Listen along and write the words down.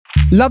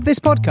Love this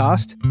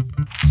podcast?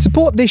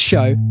 Support this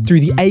show through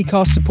the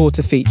Acast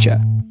supporter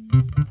feature.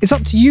 It's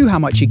up to you how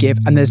much you give,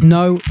 and there's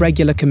no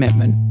regular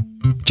commitment.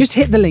 Just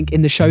hit the link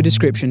in the show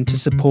description to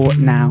support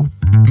now.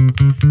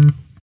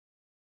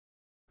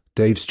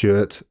 Dave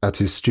Stewart at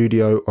his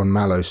studio on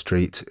Mallow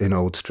Street in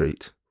Old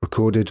Street.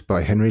 Recorded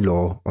by Henry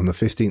Law on the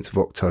 15th of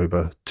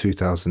October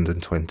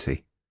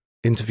 2020.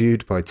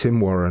 Interviewed by Tim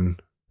Warren.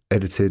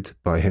 Edited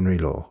by Henry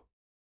Law.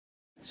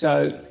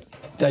 So,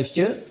 Dave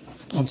Stewart,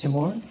 I'm Tim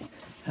Warren,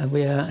 and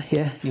we are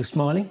here. You're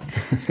smiling.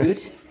 It's good.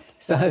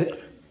 So,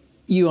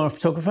 you are a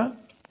photographer.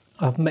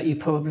 I've met you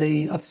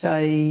probably, I'd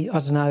say,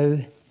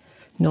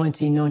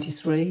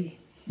 1993.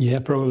 Yeah,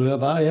 probably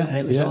about, yeah. And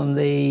it was on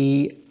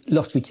the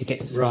lottery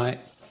tickets. Right.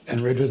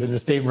 And Rid was in the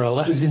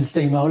steamroller. He was in the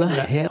steamroller,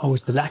 yeah. I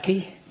was the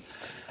lackey,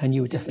 and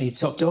you were definitely a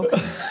top dog.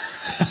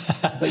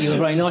 But you were a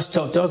very nice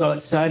top dog, I like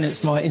to say, and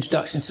it's my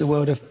introduction to the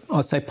world of,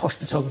 I'd say, posh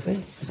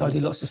photography, because I do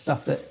lots of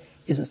stuff that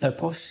isn't so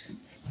posh.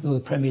 You're the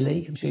Premier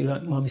League, I'm sure you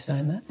don't mind me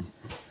saying that.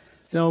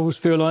 So I always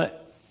feel like,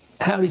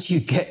 how did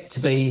you get to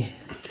be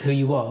who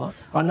you are?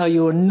 I know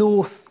you're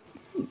North,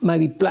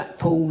 maybe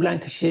Blackpool,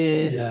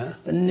 Lancashire,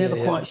 but never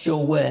quite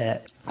sure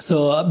where.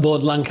 So,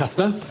 born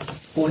Lancaster.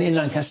 Born in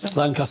Lancaster?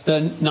 Lancaster,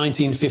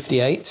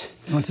 1958.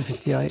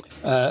 1958.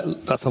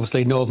 That's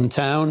obviously Northern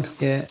Town.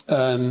 Yeah.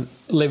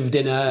 Lived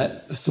in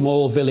a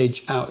small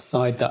village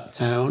outside that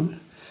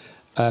town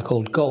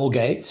called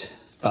Galgate,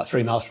 about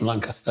 3 miles from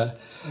Lancaster.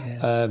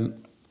 Yeah.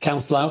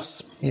 Council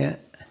house. Yeah.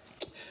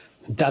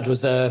 Dad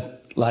was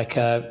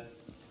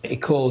he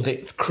called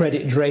it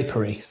credit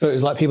drapery. So it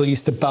was like people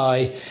used to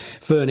buy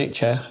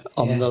furniture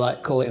on the,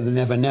 call it the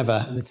Never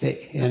Never. The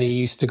tick, yeah. And he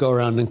used to go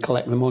around and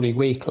collect the money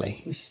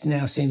weekly. Which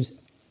now seems...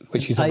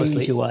 Which is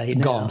obviously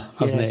gone,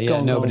 hasn't it?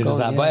 Yeah, nobody does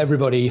that. But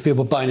everybody, if you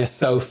were buying a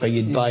sofa,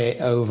 you'd buy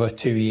it over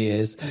 2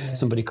 years. Yeah.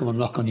 Somebody come and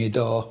knock on your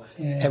door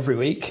every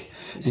week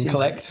and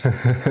collect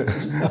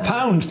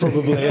 £1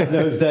 probably in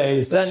those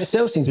days. That in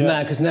itself seems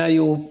mad, because now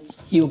you'll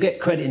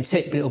get credit and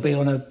tick, but it'll be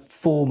on a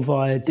form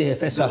via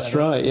DFS. That's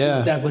right,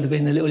 yeah. So Dad would have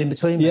been the little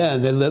in-between. Yeah,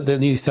 and they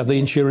used to have the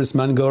insurance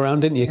man go around,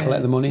 didn't you,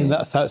 collect the money, and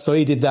that's how. So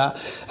he did that,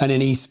 and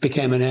then he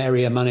became an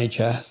area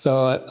manager.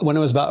 So when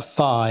I was about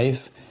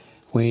 5,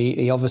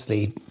 he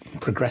obviously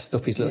progressed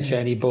up his little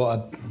chain. He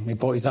bought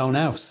his own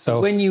house.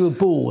 So when you were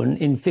born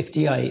in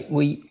 58,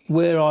 have you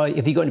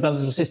got any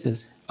brothers or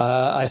sisters?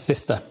 I have a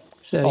sister,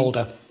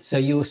 older. So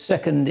you're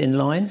second in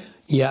line.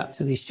 Yeah.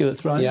 To the Stewart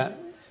throne. Yeah.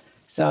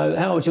 So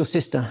how old's your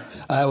sister?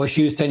 Well,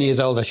 she was 10 years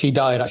older. She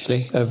died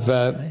actually of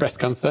breast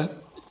cancer.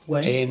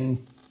 When?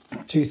 In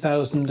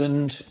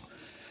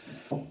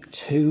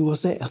 2002,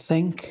 was it? I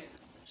think.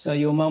 So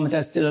your mum and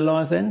dad still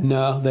alive then?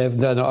 No,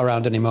 they're not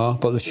around anymore.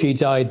 But she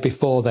died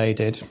before they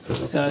did.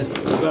 So it's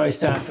very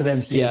sad for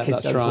them to see the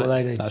kids go before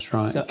they did. That's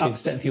right. So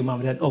upsetting for your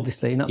mum and dad,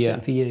 obviously, and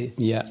upsetting for you.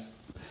 Yeah.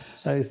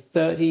 So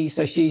 30.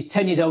 So she's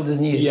 10 years older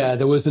than you. Yeah,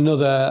 there was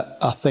another.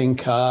 I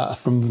think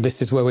from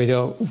this is where we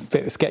don't. A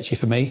bit sketchy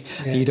for me.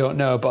 Yeah. You don't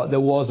know, but there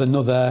was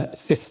another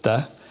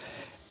sister.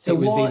 So it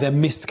was either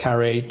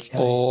miscarriage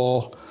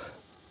or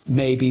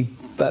maybe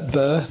at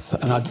birth,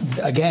 and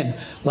again,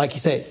 like you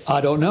said, I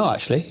don't know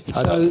actually.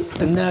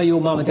 And now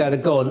your mum and dad are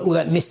gone. All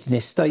that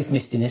mistiness stays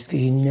mistiness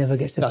because you never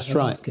get to. That's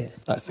right.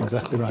 That's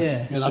exactly right.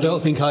 Yeah. And I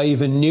don't think I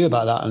even knew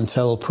about that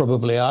until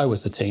probably I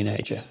was a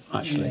teenager.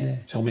 Actually,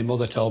 until my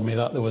mother told me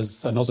that there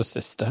was another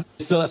sister.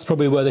 So that's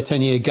probably where the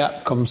 10-year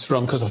gap comes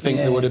from, because I think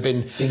there would have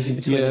been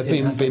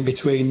been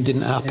between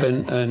didn't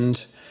happen,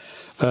 and.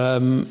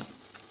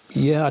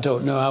 I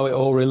don't know how it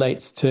all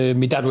relates to...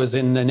 My dad was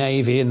in the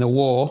Navy in the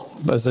war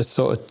as a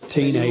sort of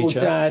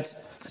teenager.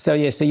 So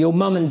your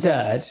mum and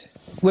dad...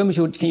 Can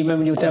you remember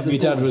when your dad was born? My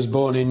dad was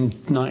born in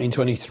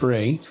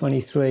 1923.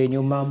 23, and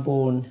your mum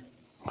born...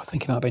 I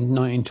think it might have been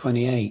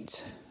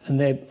 1928. And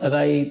are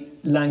they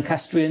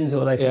Lancastrians,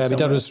 or are they from my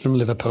dad was from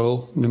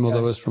Liverpool. My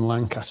mother was from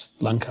Lancaster.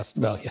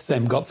 Well,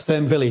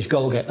 same village,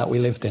 Galgate, that we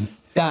lived in.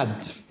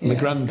 Dad, my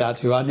granddad,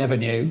 who I never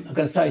knew. I was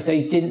going to say, so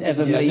you didn't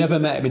ever meet... never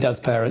met my dad's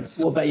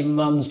parents. What about your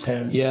mum's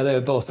parents? Yeah, they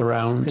were both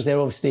around. Because they're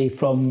obviously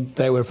from...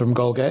 They were from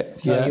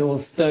Galgate, So you're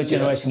third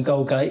generation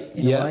Galgate,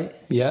 in a way.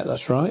 Yeah,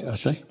 that's right,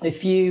 actually.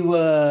 If you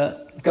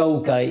were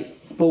Galgate,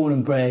 born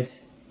and bred,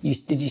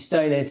 did you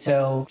stay there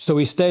till... So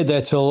we stayed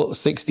there till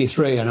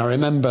 63, and I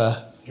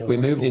remember we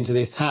moved into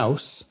this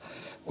house...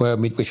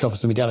 which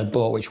obviously my dad had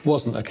bought, which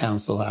wasn't a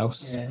council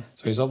house. Yeah.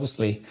 So he was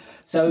obviously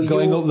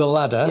going up the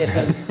ladder. Yeah,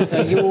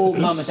 so your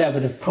mum and dad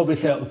would have probably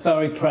felt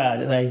very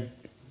proud that they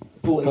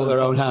bought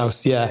their own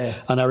house, yeah.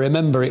 And I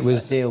remember it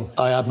was...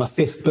 I had my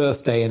 5th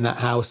birthday in that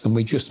house, and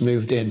we just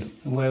moved in.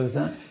 And where was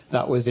that?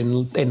 That was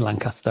in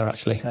Lancaster,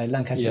 actually. Okay,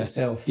 Lancaster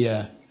itself.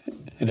 Yeah,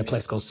 in a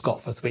place called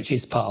Scotforth, which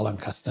is part of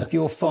Lancaster. If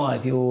you're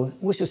 5,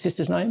 what's your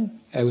sister's name?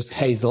 It was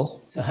Hazel.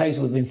 So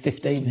Hazel would have been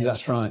 15 then.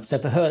 That's right. So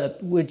for her,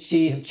 would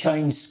she have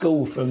changed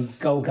school from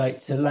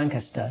Goldgate to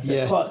Lancaster? So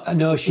it's quite,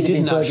 No, she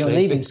didn't actually.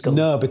 Leaving school.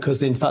 No,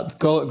 because in fact,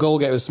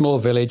 Goldgate was a small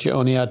village. It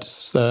only had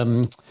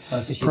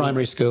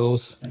primary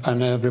schools,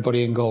 and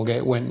everybody in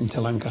Goldgate went into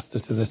Lancaster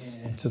to the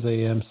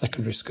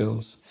secondary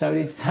schools. So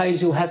did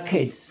Hazel have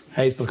kids?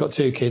 Hazel's got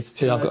 2 kids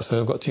too. I've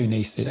got 2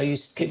 nieces. So you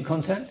keep in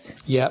contact?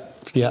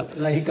 Yep.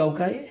 Lady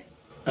Goldgate?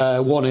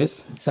 One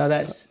is. So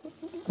that's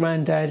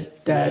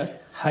granddad, dad,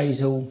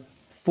 Hazel,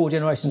 4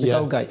 generations of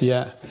Goldgates.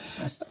 Yeah.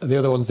 The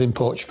other one's in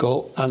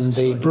Portugal, and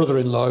the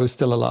brother-in-law, who's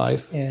still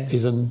alive,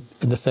 is in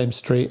the same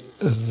street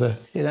as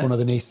one of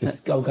the nieces.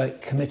 That's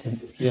Goldgate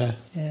committance. Yeah.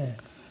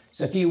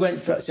 So if you went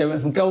from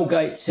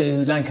Goldgate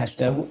to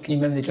Lancaster, can you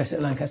remember the address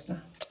at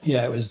Lancaster?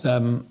 Yeah, it was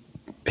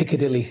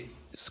Piccadilly,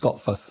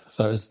 Scotforth.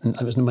 So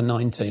it was number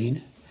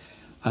 19,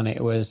 and it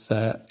was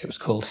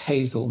called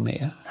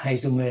Hazelmere.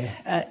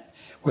 Hazelmere.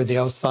 With the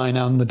old sign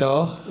on the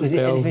door. Was it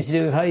anything to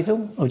do with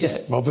Hazel, or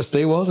just?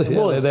 Obviously, was it? It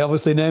was. They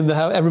obviously named the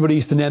house. Everybody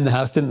used to name the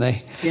house, didn't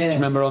they? Yeah. Do you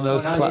remember on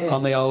those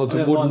on the old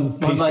wooden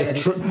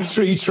piece of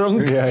tree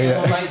trunk? Yeah.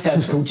 My mate's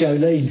house called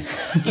Jolene.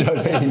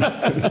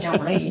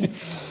 Jolene.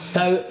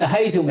 So the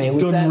Hazelmere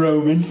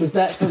was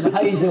that from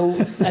Hazel,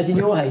 as in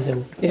your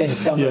Hazel?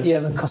 Yeah.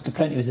 And Costa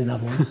Plenty was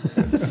another one.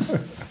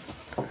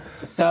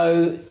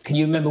 So, can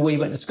you remember where you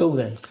went to school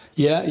then?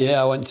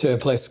 Yeah. I went to a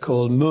place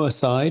called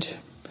Moorside.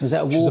 Was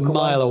that which was a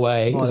mile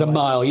away? It was a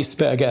mile. You used to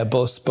better get a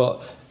bus,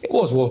 but it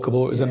was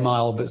walkable. It was a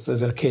mile, but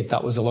as a kid,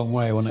 that was a long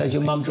way, wasn't it? So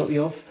did your mum drop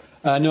you off?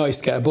 No, I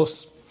used to get a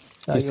bus.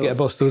 There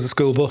was a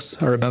school bus,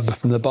 I remember,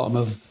 from the bottom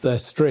of the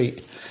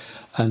street.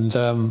 And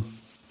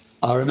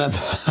I remember,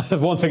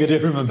 one thing I do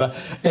remember,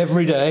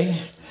 every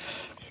day,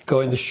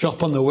 go in the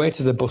shop on the way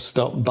to the bus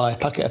stop and buy a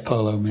packet of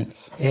Polo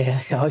mints. Yeah,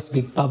 so I used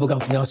to be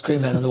bubblegum from the ice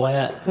cream man on the way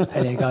out, a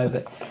penny a go.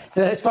 But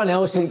so that's funny, I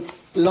always think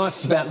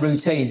life's about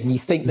routines, and you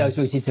think those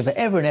routines are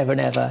forever and ever and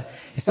ever.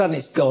 And suddenly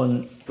it's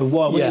gone for a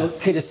while. When you're a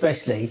kid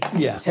especially,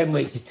 10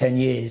 weeks is 10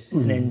 years,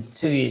 and then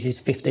 2 years is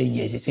 15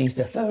 years. It seems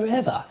to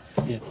forever.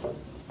 Yeah.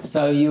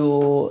 So do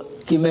you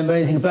remember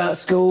anything about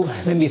school?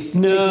 Maybe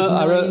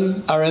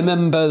I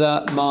remember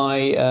that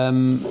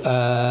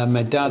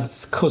my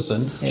dad's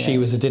cousin, she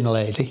was a dinner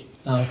lady.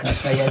 Oh, okay.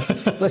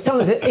 So, but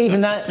sometimes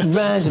even that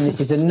randomness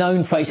is a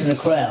known face in a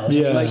crowd.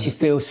 It makes you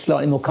feel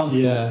slightly more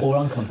comfortable or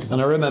uncomfortable.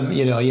 And I remember,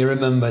 you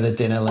remember the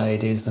dinner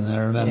ladies, and I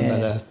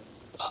remember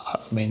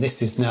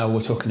this is now,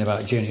 we're talking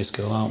about junior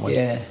school, aren't we?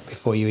 Yeah.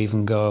 Before you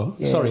even go.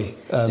 Yeah. Sorry.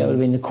 So it would have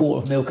been the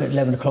quart of milk at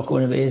 11 o'clock or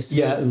whatever it is.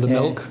 Yeah,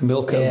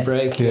 milk at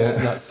break. Yeah,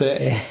 that's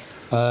it.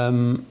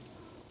 Yeah.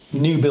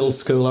 New build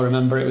school, I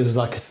remember it was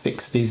like a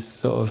 60s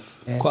sort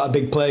of, quite a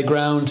big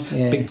playground,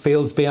 big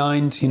fields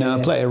behind, a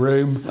play a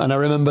room. And I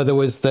remember there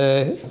was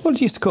what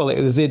did you used to call it?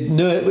 It was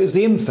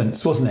the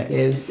infants, wasn't it? Yeah,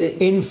 it was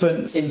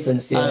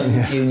infants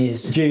and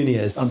juniors.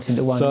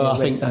 So I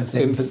think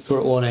infants were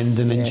at one end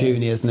and then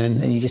juniors,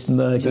 and then you just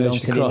merged along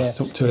to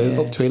crossed up to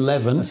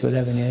 11. Up to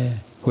 11, yeah.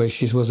 Where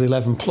she was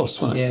 11 plus,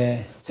 wasn't it?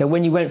 Yeah. So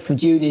when you went from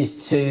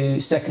juniors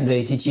to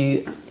secondary, did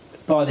you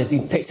be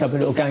picked up a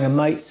little gang of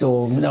mates,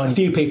 or no? A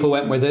few people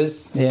went with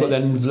us, but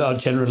then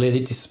generally they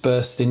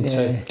dispersed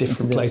into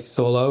different places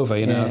all over,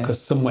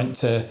 because some went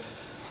to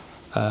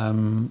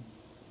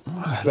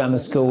grammar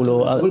school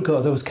or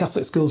those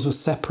Catholic schools were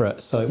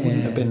separate, so it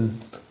wouldn't have been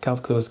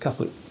Catholic. There was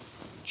Catholic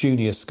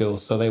junior school,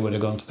 so they would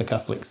have gone to the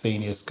Catholic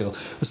senior school.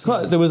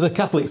 There was a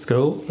Catholic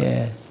school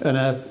and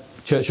a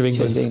Church of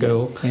England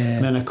school,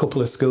 and then a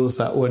couple of schools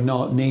that were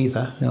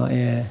neither.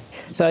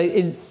 So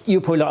you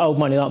were probably like old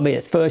money like me.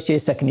 It's first year,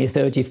 second year,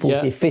 third year,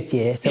 fourth year, fifth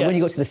year. So when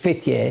you got to the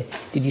fifth year,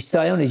 did you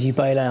stay on or did you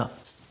bail out?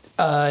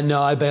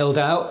 No, I bailed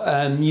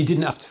out. You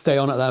didn't have to stay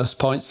on at those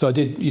points. So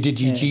you did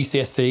your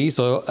GCSEs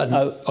or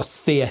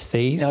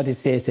CSEs. No, I did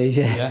CSEs,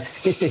 yeah.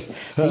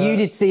 So you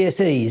did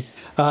CSEs?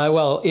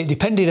 Well, it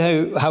depended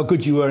how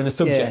good you were in the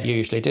subject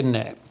usually, didn't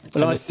it?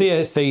 Well, and the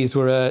CSEs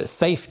were a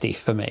safety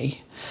for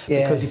me.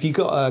 Because if you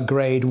got a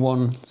grade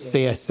 1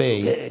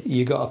 CSE,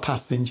 you got a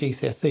pass in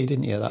GCSE,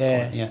 didn't you, at that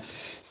point? Yeah.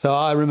 So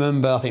I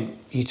remember, I think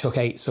you took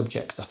 8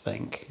 subjects, I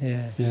think.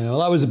 Yeah. Well,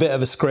 that was a bit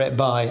of a scrape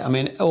by. I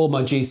mean, all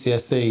my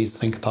GCSEs, I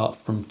think apart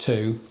from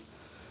 2,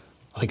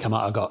 I think I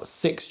might have got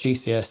 6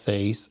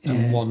 GCSEs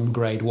and 1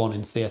 grade 1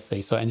 in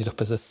CSE. So it ended up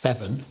as a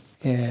 7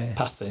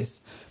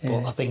 passes.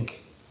 But I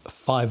think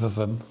 5 of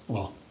them,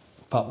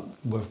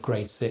 were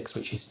grade 6,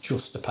 which is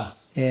just a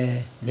pass. Yeah.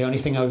 The only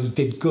thing I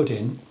did good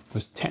in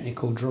was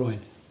technical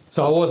drawing.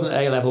 So I wasn't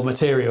A-level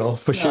material,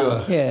 for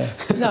sure. Yeah.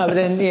 No, but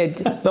then,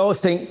 but I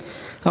always think...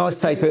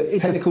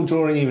 Technical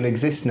drawing even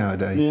exists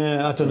nowadays.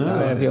 Yeah, I don't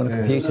know. It'd be on a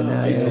computer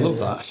now. I used to love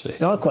that, actually.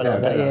 I quite like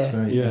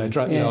that, Yeah,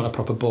 drag on a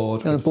proper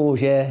board. On a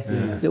board,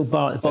 Little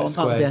bar at the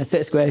bottom, up, down,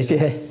 set squares,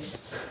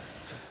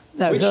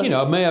 No, which,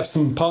 may have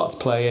some part to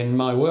play in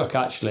my work,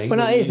 actually. Well,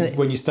 isn't it?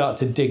 When you start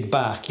to dig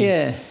back.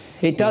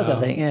 It does, I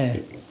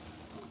think,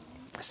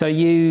 So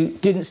you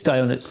didn't stay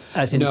on it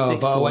as in No,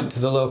 sixth but form? I went to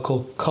the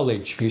local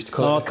college. We used to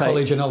call it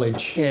College of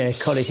Knowledge. Yeah,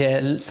 college,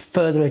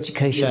 further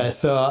education. Yeah,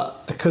 so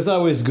because I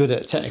was good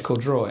at technical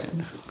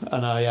drawing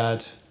and I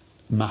had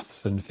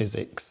maths and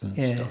physics and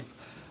Yeah. stuff.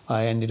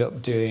 I ended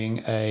up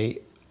doing a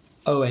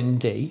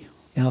OND,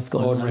 Yeah, I've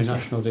got Ordinary those,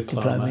 National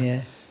Diploma.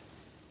 Yeah.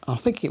 I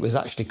think it was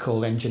actually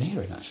called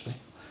engineering, actually.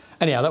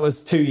 Anyhow, that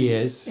was 2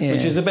 years,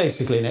 which is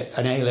basically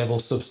an A-level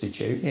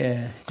substitute.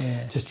 Yeah.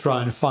 To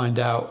try and find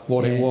out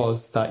what it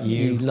was that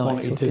you liked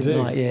wanted or to didn't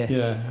do. like,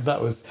 yeah.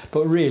 That was.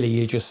 But really,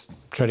 you're just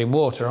treading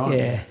water, aren't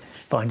you? Yeah.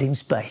 Finding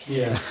space.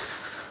 Yeah.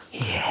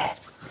 Yeah.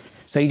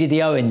 So you did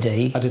the OND.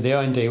 I did the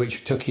OND,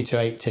 which took you to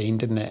 18,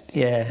 didn't it?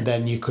 Yeah.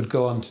 Then you could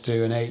go on to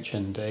do an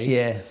HND.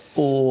 Yeah.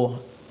 Or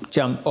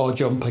jump. Or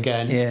jump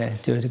again. Yeah.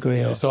 Do a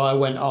degree. Or... So I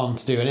went on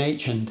to do an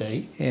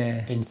HND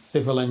in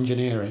civil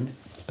engineering.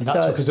 And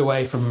that took us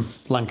away from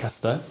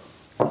Lancaster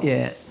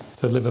Yeah.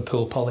 to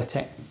Liverpool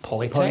Polytechnic.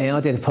 Yeah, I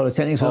did a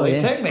Polytechnic as well, yeah.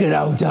 Polytechnic. Good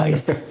old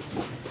days.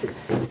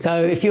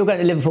 So if you're going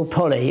to Liverpool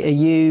Poly, are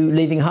you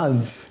leaving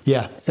home?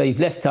 Yeah. So you've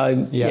left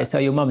home. Yeah. So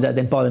your mum and dad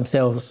then by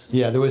themselves.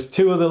 Yeah, there was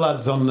 2 other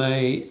lads on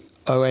the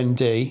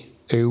OND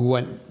who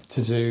went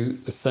to do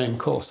the same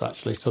course,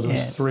 actually. So there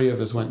was 3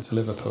 of us went to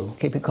Liverpool.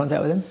 Keep in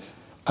contact with them?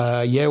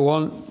 Yeah,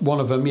 one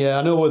of them,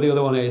 I know where the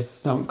other one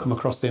is. I haven't come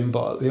across him,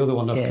 but the other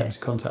one I've kept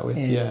in contact with,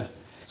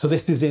 So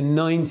this is in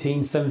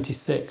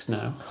 1976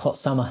 now. Hot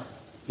summer.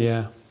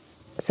 Yeah.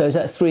 So is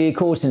that a 3-year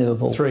course in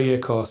Liverpool? 3-year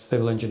course,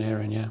 civil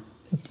engineering, yeah.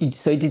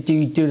 So did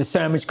you do the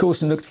sandwich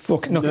course and knock it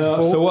to No,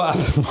 fall? so what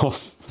happened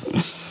was,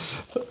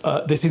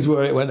 this is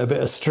where it went a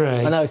bit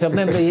astray. I know. So I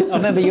remember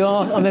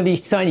you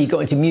saying you got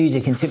into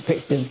music and took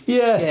pictures of.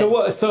 Yeah.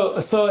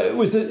 So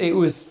it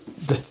was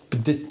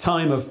the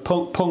time of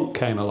punk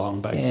came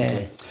along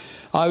basically.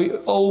 I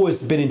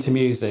always been into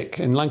music,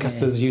 and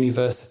Lancaster's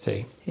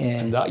university,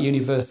 and that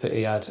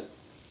university had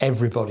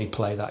everybody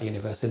play that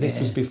university. This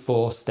was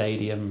before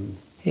stadium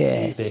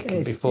music,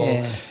 and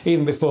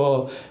even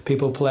before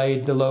people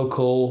played the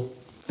local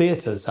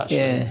theatres.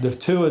 Actually, the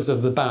tours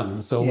of the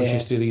bands always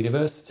used to do the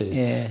universities.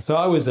 So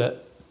I was at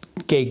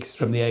gigs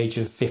from the age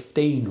of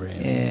 15,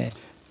 really.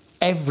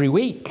 Every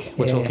week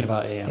we're talking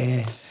about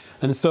here.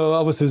 And so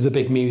obviously there was a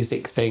big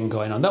music thing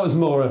going on. That was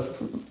more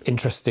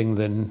interesting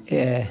than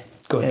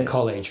going to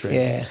college,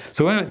 really.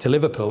 So when I went to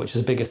Liverpool, which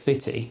is a bigger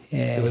city,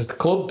 there was the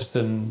clubs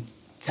and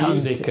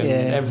music and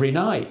every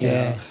night, you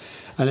know.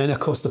 And then, of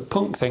course, the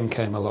punk thing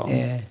came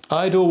along.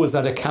 I'd always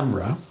had a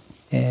camera,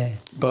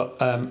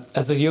 but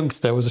as a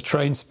youngster, I was a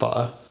train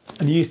spotter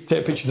and used to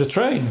take pictures of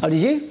trains. Oh,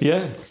 did you?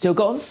 Yeah. Still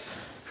got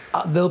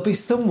them? They'll be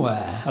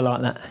somewhere. I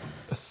like that.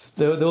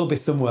 There'll be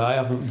somewhere. I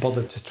haven't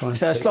bothered to try and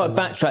So it's like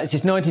backtrack.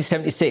 It's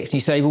 1976. You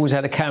say you've always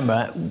had a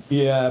camera.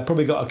 Yeah, I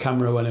probably got a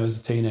camera when I was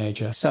a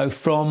teenager. So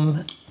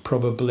from...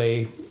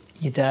 Probably...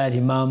 Your dad,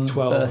 your mum,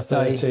 12,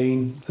 birthday.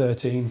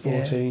 13,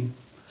 14. You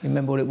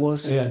remember what it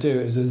was? Yeah, I do.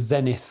 It was a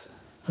Zenith.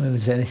 I remember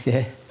Zenith,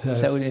 yeah.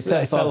 So it was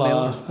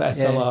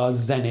SLR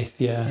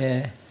Zenith,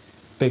 yeah.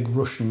 Big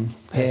Russian,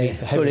 heavy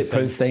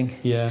bulletproof thing.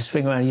 Yeah.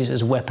 Swing around and use it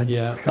as a weapon.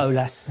 Yeah.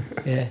 Bolas.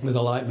 Yeah. With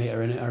a light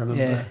meter in it, I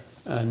remember.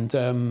 And...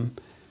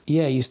 I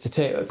used to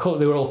take...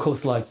 They were all colour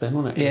slides then,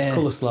 wasn't it? It was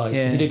colour slides.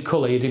 Yeah. If you did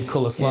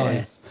colour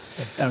slides.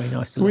 Yeah. Very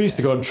nice to We look used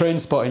to go on train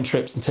spotting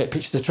trips and take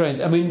pictures of trains.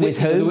 I mean... With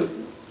who?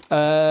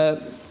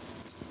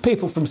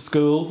 People from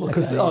school.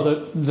 Because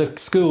the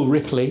school,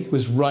 Ripley,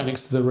 was right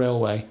next to the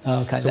railway. Oh,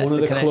 okay. So one of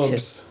the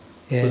clubs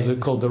was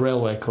called the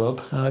Railway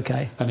Club. Oh,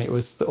 okay. And it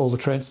was all the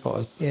train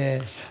spotters.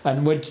 Yeah.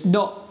 And we're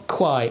not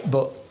quite,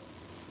 but...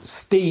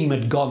 Steam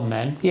had gone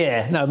then.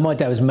 Yeah, no, my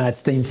dad was mad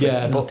Steam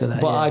fan. Yeah,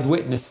 but I'd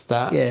witnessed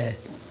that. Yeah,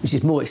 which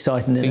is more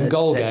exciting than... In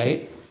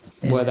Goldgate,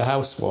 where the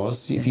house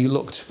was, if you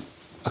looked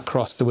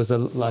across, there was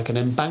like an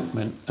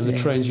embankment, and the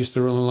trains used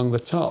to run along the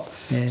top.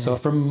 Yeah. So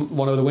from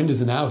one of the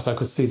windows in the house, I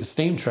could see the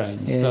steam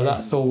trains. Yeah. So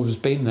that's always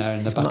been there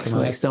in the back of my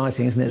head. It's much more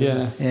exciting, isn't it?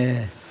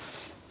 Yeah.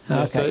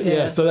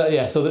 Okay.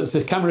 So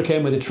the camera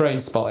came with the train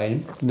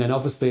spotting, and then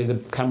obviously the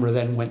camera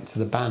then went to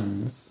the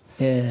bands.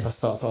 Yeah. So I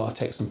thought I'll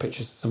take some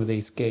pictures of some of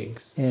these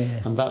gigs.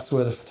 Yeah. And that's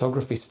where the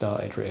photography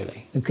started,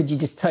 really. And could you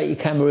just take your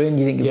camera in?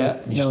 You didn't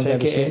give you just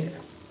take it in.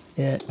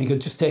 Yeah. You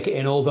could just take it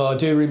in, although I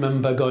do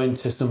remember going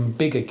to some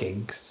bigger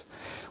gigs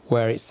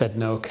where it said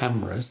no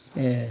cameras.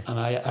 Yeah. And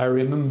I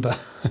remember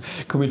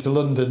coming to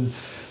London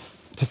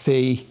to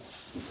see...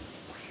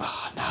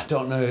 I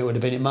don't know who it would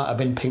have been. It might have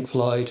been Pink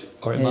Floyd,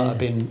 or it might have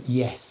been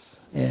Yes.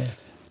 Yeah.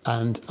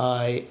 And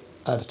I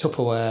had a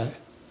Tupperware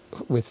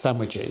with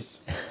sandwiches...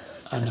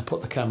 And I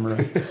put the camera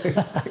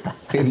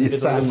in your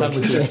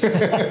sandwiches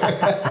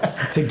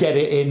to get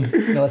it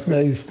in. Nice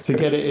move. To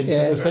get it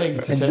into the thing.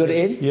 And you got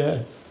it in?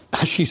 Yeah.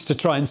 I used to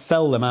try and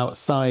sell them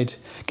outside,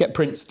 get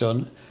prints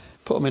done,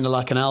 put them in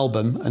like an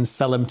album and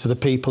sell them to the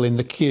people in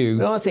the queue.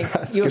 Well, I think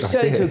you're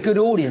selling to a good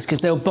audience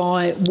because they'll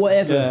buy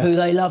whatever who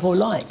they love or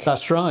like.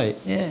 That's right.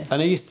 Yeah.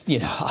 And I used to,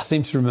 I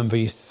seem to remember I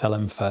used to sell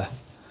them for,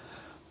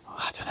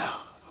 I don't know,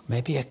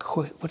 Maybe a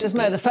quid. It doesn't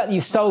matter. The fact that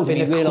you've sold it,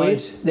 you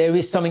realise there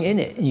is something in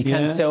it, and you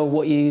can sell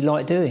what you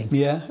like doing.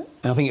 Yeah.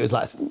 And I think it was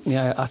like,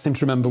 I seem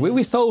to remember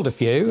we sold a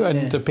few,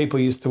 and people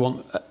used to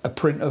want a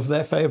print of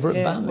their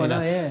favourite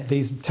band.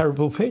 These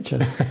terrible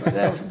pictures.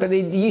 But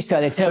you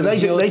say they're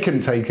terrible. They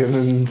couldn't take them.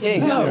 And... Yeah,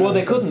 exactly. No, well,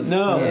 they couldn't.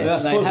 No, I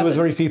suppose there was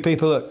very few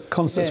people at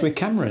concerts with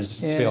cameras.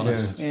 To be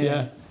honest.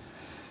 Yeah.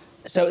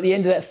 So at the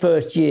end of that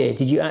first year,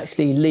 did you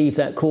actually leave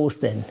that course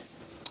then?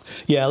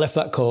 Yeah, I left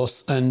that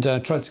course and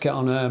tried to get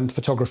on a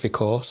photography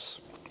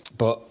course,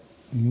 but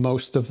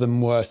most of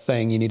them were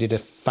saying you needed a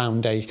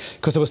foundation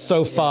because I was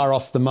so far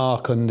off the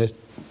mark on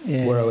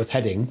where I was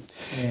heading.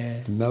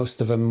 Yeah.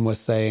 Most of them were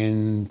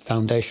saying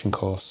foundation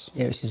course.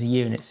 Yeah, which is a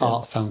year in itself.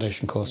 Art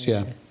foundation course,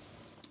 yeah.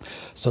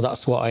 So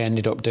that's what I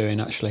ended up doing,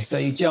 actually. So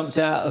you jumped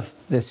out of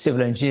the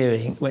civil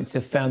engineering, went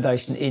to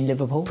foundation in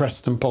Liverpool?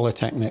 Preston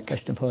Polytechnic.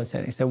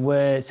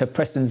 So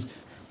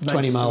Preston's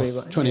 20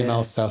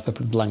 miles south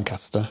of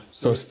Lancaster.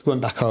 So I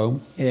went back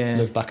home,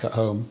 lived back at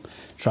home,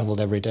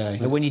 travelled every day.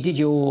 And when you did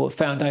your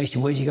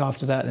foundation, where did you go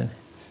after that then?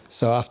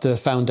 So after the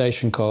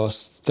foundation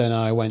course, then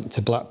I went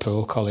to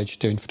Blackpool College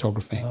doing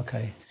photography.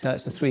 Okay, so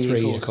that's a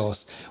three-year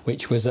course,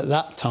 which was at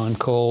that time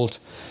called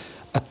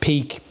a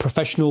peak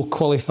professional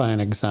qualifying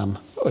exam.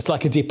 It's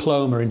like a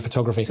diploma in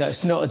photography. So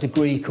it's not a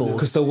degree course?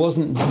 Because there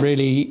wasn't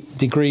really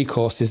degree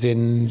courses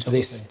in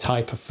this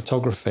type of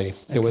photography.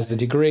 There was a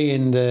degree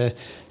in the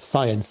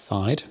science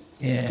side,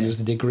 and there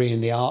was a degree in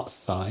the arts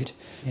side,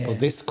 but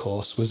this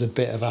course was a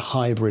bit of a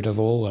hybrid of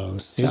all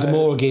those. It was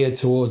more geared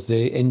towards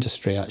the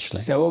industry,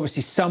 actually. So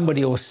obviously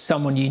somebody or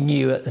someone you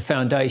knew at the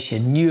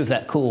foundation knew of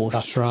that course.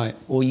 That's right.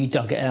 Or you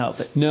dug it out.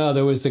 But no,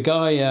 there was a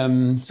guy...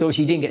 So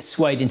obviously you didn't get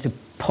swayed into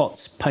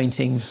pots,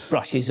 painting,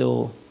 brushes,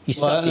 or...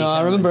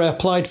 I remember I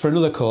applied for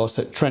another course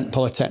at Trent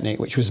Polytechnic,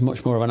 which was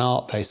much more of an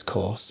art-based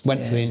course.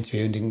 Went for the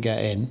interview and didn't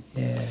get in.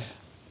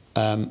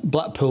 Yeah.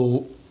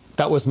 Blackpool,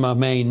 that was my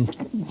main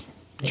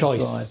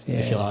choice,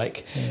 if you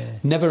like. Yeah.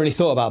 Never really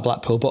thought about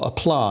Blackpool, but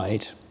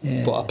applied.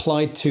 Yeah. But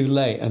applied too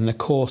late, and the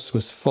course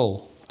was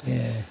full.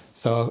 Yeah.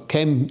 So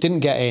didn't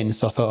get in.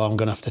 So I thought, I'm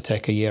going to have to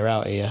take a year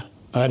out here.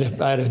 I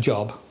had a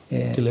job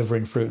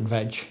delivering fruit and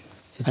veg.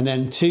 And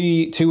then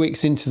two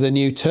weeks into the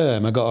new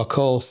term, I got a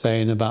call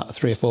saying about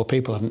 3 or 4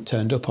 people hadn't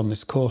turned up on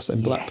this course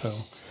in Blackpool,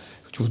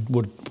 which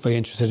would be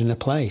interested in a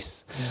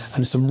place. Yeah.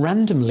 And some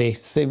randomly,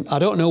 I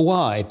don't know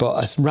why,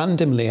 but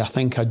randomly I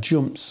think I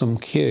jumped some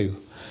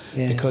queue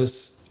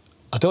because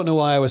I don't know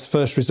why I was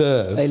first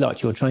reserve. They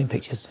liked your train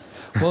pictures.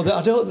 Well,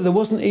 there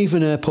wasn't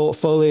even a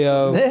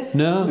portfolio. There?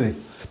 No. Really?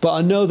 But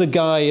I know the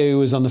guy who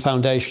was on the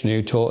foundation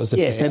who taught us a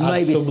bit. So had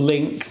maybe some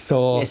links,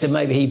 or so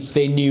maybe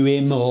they knew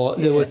him, or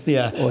there was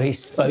or he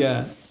spoke.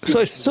 Yeah.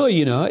 So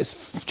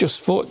it's just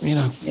for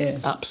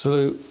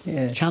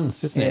absolute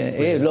chance, isn't it?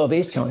 Really? Yeah, a lot of it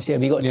is chance. Yeah,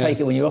 but you got to take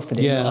it when you're offered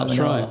it. Yeah, that's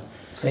right.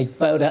 So he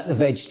bailed out the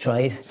veg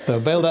trade. So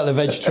bailed out the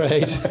veg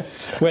trade,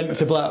 went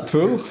to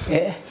Blackpool.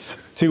 Yeah.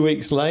 2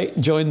 weeks late,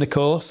 joined the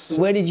course.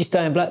 Where did you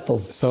stay in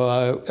Blackpool?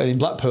 So in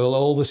Blackpool,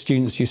 all the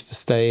students used to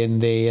stay in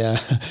the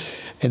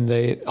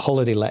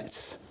holiday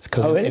lets.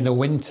 Because in the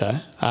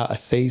winter, out of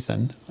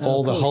season,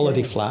 all the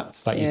holiday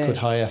flats that you could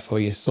hire for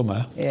your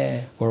summer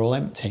were all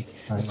empty.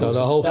 So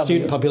the whole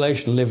student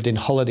population lived in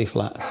holiday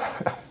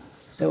flats.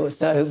 So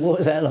what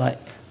was that like?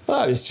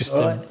 Well, it was just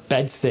a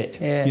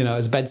bedsit. Yeah. You know, it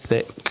was a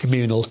bedsit,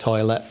 communal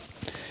toilet.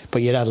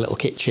 But you'd had a little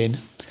kitchen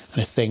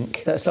and a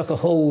sink. So it's like a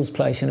Hall's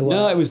place in a way?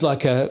 No, it was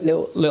like a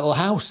little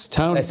house,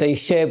 town. So you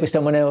shared with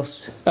someone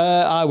else?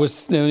 No,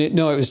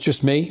 it was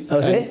just me. Oh,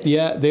 was it?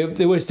 Yeah,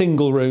 they were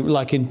single room,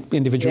 like in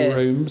individual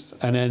rooms,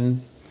 and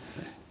then...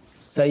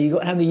 So you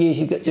got how many years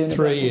you got doing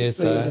 3 years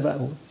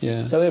there.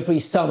 Yeah. So every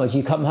summer, do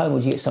you come home or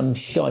do you get some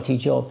shitey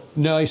job?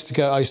 No, I used to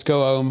go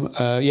home.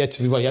 You had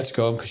to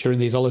go home because you're in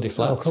these holiday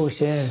flats. Oh, of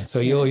course, yeah. So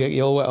you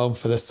all went home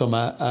for the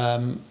summer.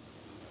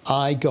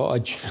 I got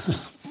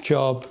a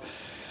job.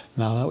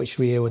 Now, which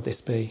year would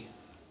this be?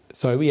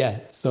 So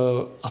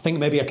I think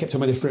maybe I kept on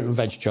with the fruit and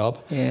veg job.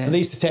 Yeah. And they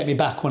used to take me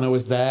back when I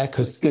was there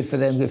because... Good for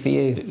them, good for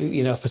you.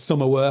 You know, for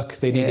summer work,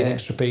 they needed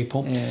extra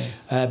people.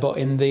 Yeah. But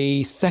in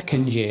the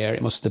second year,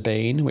 it must have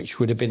been, which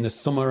would have been the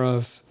summer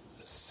of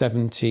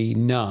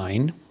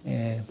 79.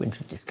 Yeah, winter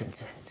of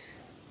discontent.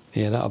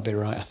 Yeah, that'll be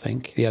right, I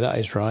think. Yeah, that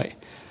is right.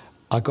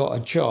 I got a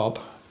job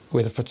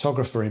with a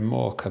photographer in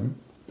Morecambe.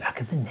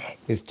 Back of the neck.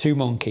 With 2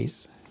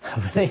 monkeys.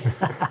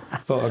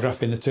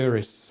 Photographing the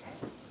tourists.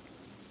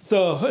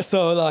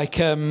 So like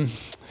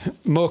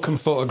Morecambe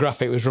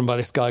Photographic was run by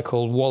this guy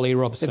called Wally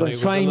Robson. They've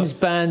got trains,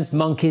 bands,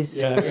 monkeys.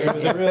 Yeah, he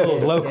was a real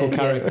local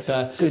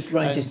character. Good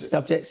range of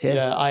subjects,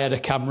 Yeah, I had a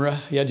camera.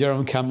 You had your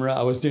own camera.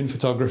 I was doing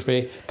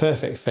photography.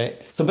 Perfect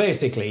fit. So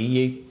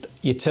basically,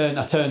 I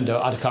turned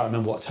up. I can't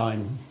remember what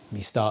time we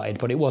started,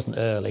 but it wasn't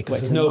early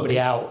because there's nobody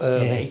out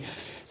early. Yeah.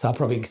 So I'd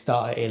probably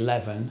start at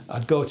 11.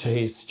 I'd go to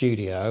his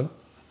studio,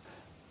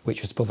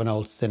 which was above an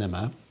old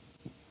cinema,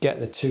 get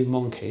the two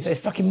monkeys. So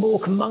it's fucking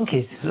Morecambe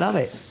monkeys. Love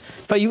it.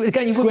 But you wouldn't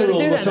be able to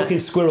do that. We're talking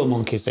squirrel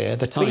monkeys here.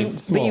 The tiny,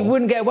 but you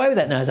wouldn't get away with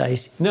that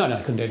nowadays. No, I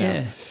couldn't do that.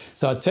 Yeah.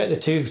 So I'd take the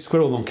two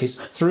squirrel monkeys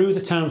through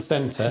the town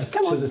centre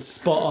to the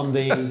spot on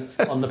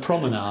the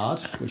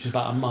promenade, which is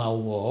about a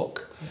mile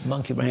walk.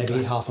 Monkey wrangler.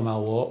 Maybe half a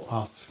mile walk,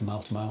 half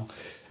mile to mile.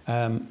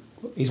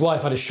 His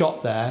wife had a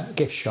shop there, a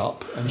gift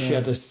shop, and she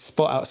had a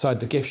spot outside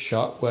the gift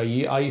shop where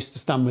I used to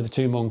stand with the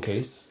two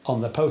monkeys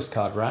on the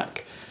postcard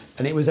rack,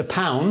 and it was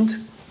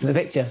 £1.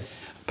 The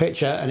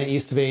picture, and it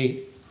used to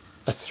be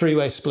a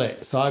three-way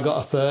split. So I got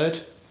a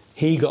third,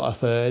 he got a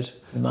third,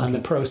 and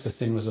the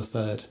processing was a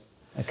third.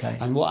 Okay.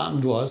 And what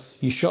happened was,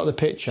 you shot the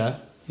picture,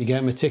 you gave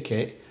them a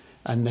ticket,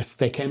 and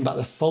they came back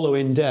the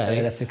following day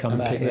They'd have to come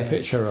and back, pick the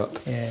picture up.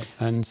 Yeah.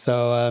 And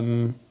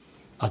so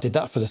I did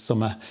that for the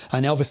summer.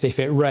 And obviously, if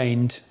it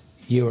rained,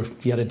 you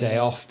had a day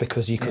off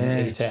because you couldn't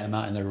really take them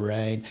out in the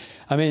rain.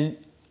 I mean,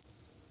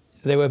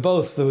 there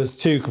was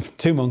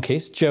two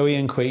monkeys, Joey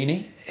and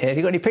Queenie. Yeah, have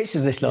you got any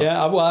pictures of this lot?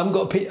 Yeah, well, I haven't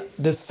got.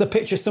 There's a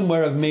picture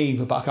somewhere of me,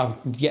 but I've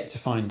yet to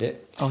find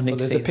it. Oh, but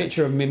there's a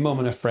picture of my mum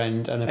and a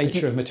friend, and a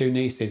picture of my two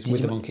nieces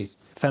with the monkeys.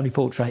 Family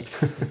portrait.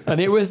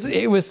 And it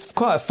was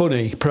quite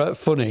very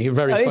funny,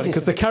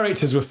 because the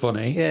characters were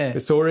funny. Yeah.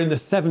 So we're in the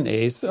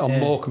 70s on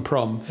Morecambe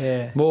Prom.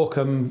 Yeah.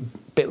 Morecambe,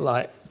 bit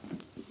like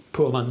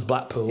poor man's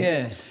Blackpool.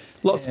 Yeah.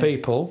 Lots of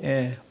people.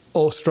 Yeah.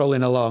 All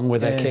strolling along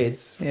with their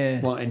kids,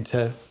 wanting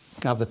to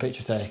have the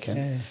picture taken.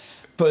 Yeah.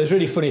 But there's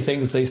really funny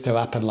things that used to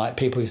happen, like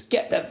people used to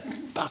get the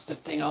bastard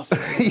thing off.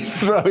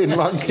 Throwing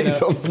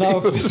monkeys on people.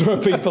 No, throw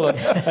people on.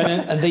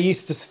 And they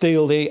used to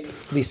steal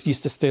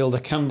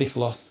the candy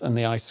floss and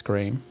the ice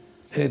cream.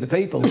 Who, the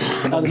people?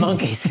 Oh, the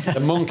monkeys. The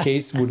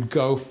monkeys would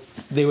go,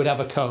 they would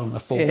have a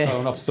full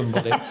cone off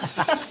somebody.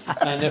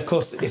 And of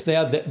course, if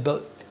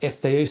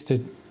they used to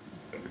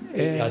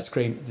eat ice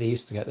cream, they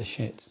used to get the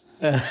shits.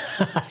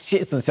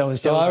 Shits on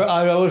someone's So shoulder.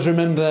 I always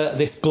remember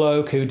this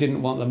bloke who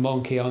didn't want the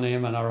monkey on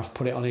him, and I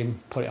put it on him,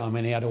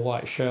 and he had a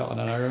white shirt on,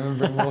 and I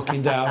remember him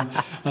walking down,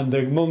 and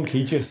the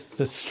monkey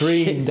just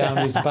streamed down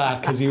his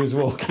back as he was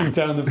walking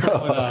down the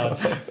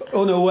promenade.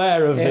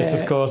 Unaware of this,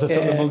 of course, I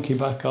took the monkey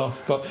back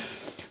off,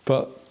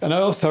 but and I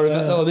also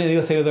remember,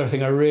 the other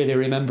thing I really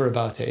remember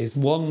about it is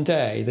one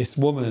day this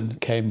woman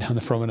came down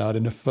the promenade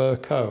in a fur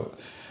coat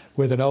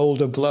with an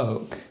older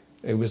bloke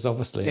who was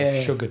obviously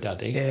a sugar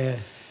daddy. Yeah.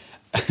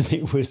 And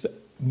it was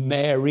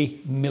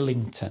Mary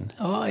Millington.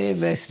 Oh, yeah,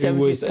 the 70s who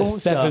was porn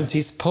a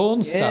 70s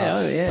porn star. Yeah,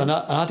 oh, yeah.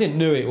 So I didn't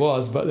know who it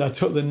was, but I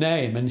took the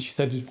name and she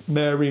said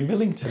Mary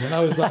Millington. And I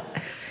was like...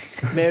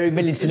 Mary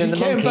Millington and the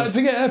monkeys. She came back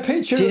to get her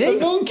picture of the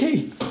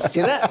monkey. See,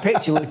 that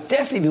picture would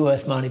definitely be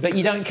worth money, but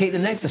you don't keep the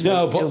necklace.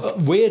 No,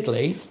 but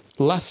weirdly,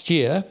 last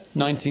year,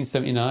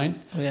 1979,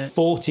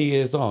 40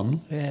 years on...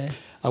 Yeah.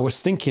 I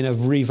was thinking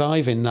of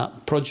reviving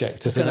that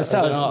project as an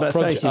art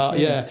project.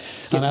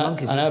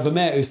 And I have a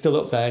mate who's still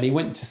up there, and he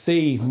went to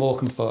see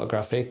Morecambe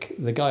Photographic.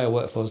 The guy I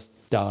worked for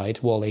died,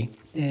 Wally.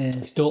 Yeah.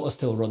 His daughter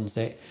still runs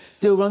it.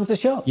 Still runs the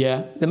shop?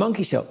 Yeah. The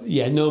monkey shop?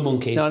 Yeah, no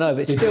monkeys. No,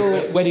 but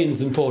still...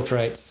 Weddings and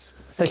portraits.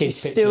 So she's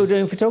still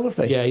doing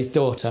photography? Yeah, his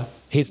daughter,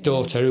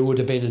 who would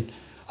have been...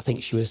 I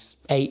think she was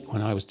 8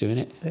 when I was doing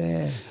it.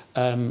 Yeah.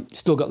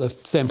 Still got the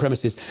same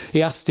premises.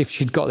 He asked if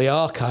she'd got the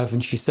archive,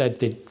 and she said,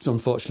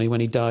 unfortunately, when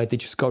he died, they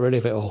just got rid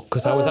of it all.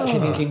 Because I was actually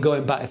thinking,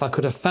 going back, if I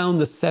could have found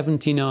the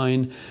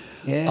 79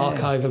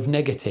 archive of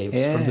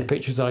negatives from the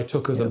pictures I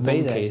took of the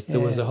monkeys, there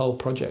was a whole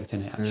project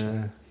in it, actually.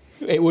 Yeah.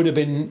 It would have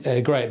been a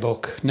great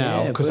book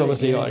now, because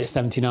obviously it's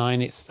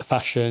 79, it's the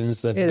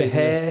fashions, the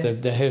business,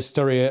 the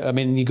history. I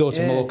mean, you go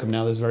to Morecambe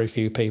now, there's very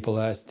few people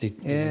there. It's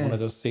one of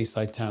those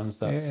seaside towns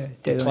that's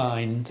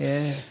declined.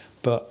 Yeah.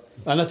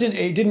 And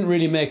it didn't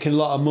really make a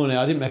lot of money.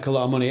 I didn't make a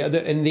lot of money.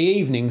 In the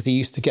evenings, he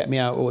used to get me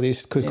out, or they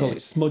could call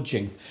it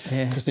smudging,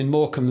 because in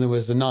Morecambe there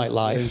was a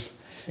nightlife.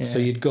 Yeah. So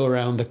you'd go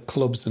around the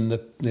clubs, and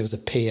there was a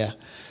pier,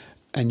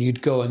 and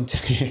you'd go and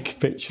take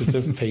pictures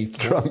of people.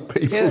 Drunk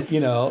people.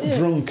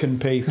 Drunken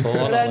people.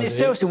 Well, it's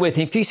also a weird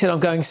thing. If you said I'm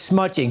going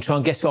smudging, try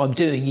and guess what I'm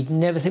doing, you'd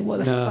never think, what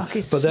the fuck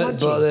is smudging?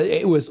 But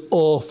it was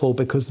awful,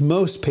 because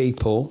most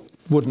people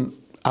wouldn't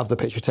have the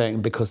picture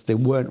taken because they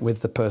weren't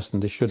with the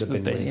person they should have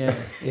been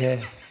with.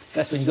 Yeah.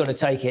 That's when you've got to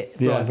take it,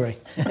 bribery.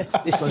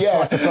 This one's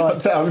twice the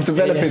price. I'm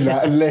developing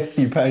that unless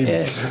you pay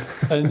me.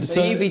 And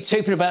so you'd be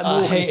trooping about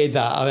more. I hated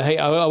that.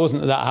 I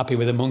wasn't that happy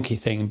with the monkey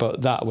thing,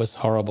 but that was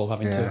horrible,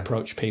 having to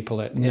approach people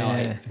at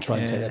night and try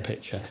and take their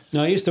picture.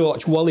 Now, I used to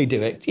watch Wally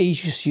do it. He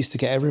just used to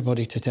get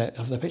everybody to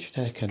have their picture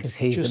taken. Because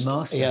he's the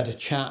master. He had a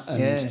chat,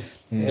 and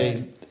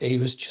he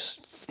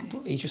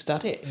just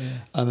had it.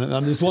 Yeah.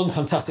 And there's one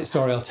fantastic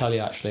story I'll tell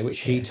you, actually, which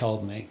he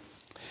told me.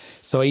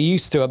 So he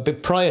used to,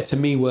 prior to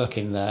me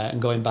working there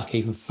and going back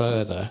even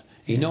further,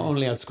 he not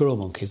only had squirrel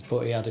monkeys,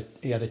 but he had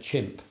a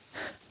chimp.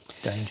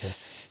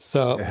 Dangerous.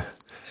 So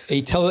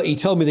he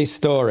told me this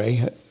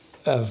story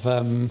of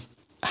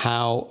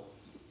how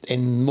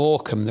in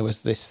Morecambe there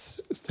was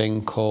this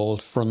thing called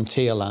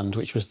Frontierland,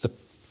 which was the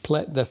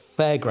the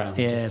fairground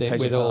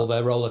with all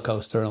the roller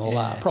coaster and all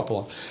that, a proper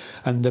one.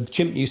 And the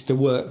chimp used to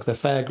work the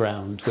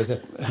fairground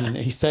and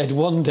he said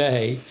one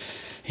day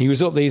he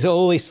was up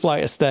all these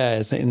flight of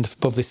stairs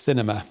above this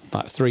cinema,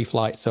 like 3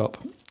 flights up,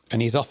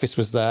 and his office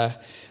was there,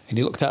 and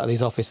he looked out of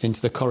his office into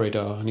the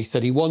corridor, and he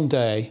said one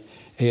day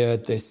he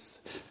heard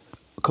this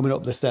coming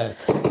up the stairs.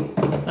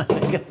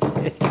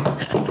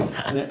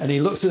 and he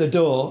looked at the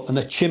door, and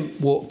the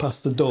chimp walked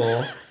past the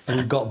door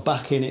and got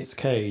back in its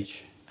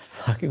cage.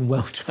 Fucking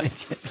well trained.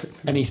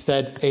 And he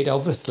said it'd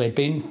obviously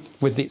been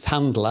with its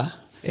handler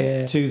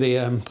to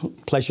the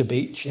pleasure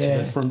beach, to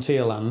the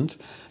frontier land,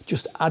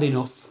 just had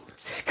enough.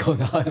 Gone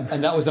home.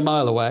 And that was a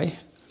mile away,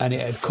 and it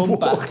had come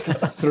back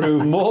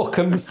through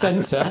Morecambe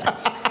Centre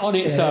on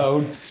its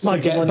own to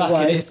get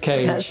back in its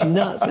cage. That's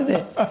nuts, isn't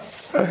it?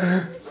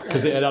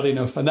 Because it had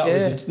enough, and that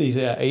was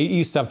he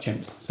used to have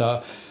chimps.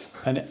 So,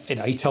 and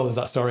he told us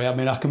that story. I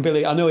mean, I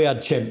know he had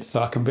chimps,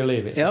 so I can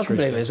believe it. I can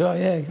believe it as well.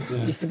 Yeah.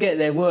 You forget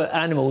there were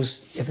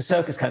animals. If a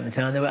circus came to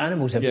town, there were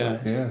animals everywhere.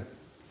 Yeah.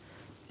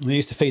 They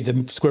used to feed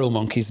the squirrel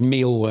monkeys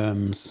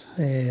mealworms.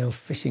 Yeah, or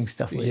fishing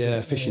stuff.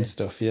 Fishing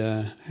stuff,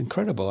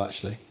 Incredible,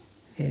 actually.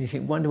 Yeah, you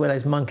think, wonder where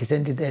those monkeys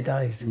ended their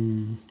days.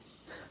 Mm.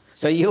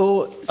 I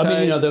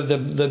mean,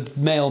 the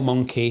male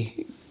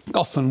monkey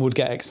often would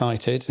get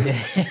excited.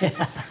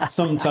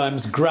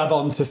 Sometimes grab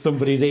onto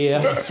somebody's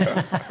ear.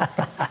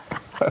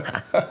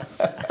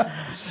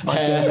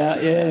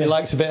 Hair. He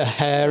liked a bit of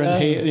hair,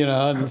 and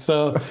and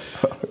so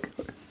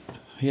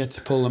he had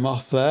to pull them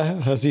off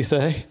there, as you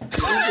say.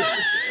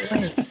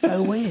 It's just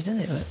so weird,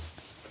 isn't it?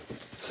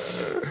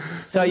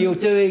 So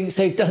you've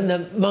done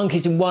the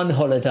monkeys in one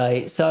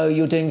holiday, so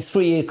you're doing a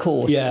 3-year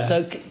course. Yeah.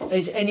 So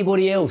is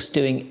anybody else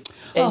doing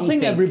anything? I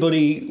think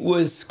everybody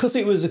was, because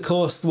it was a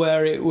course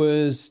where it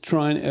was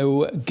trying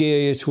to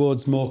gear you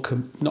towards more,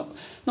 not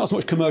so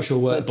much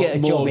commercial work, but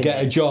more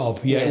get a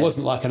job. Yeah, it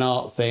wasn't like an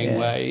art thing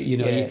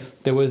where,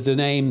 there was an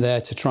aim there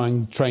to try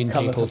and train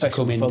people to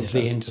come into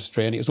the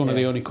industry, and it was one of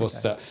the only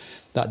courses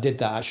that did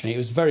that, actually. It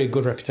was a very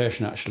good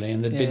reputation, actually,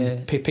 and there'd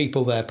been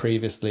people there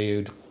previously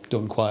who'd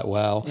done quite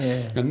well.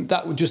 Yeah. And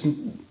that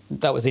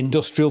was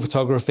industrial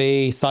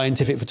photography,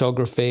 scientific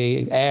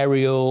photography,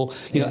 aerial,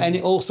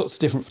 all sorts of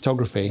different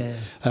photography.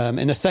 Yeah.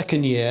 In the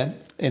second year,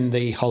 in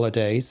the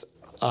holidays,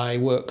 I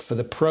worked for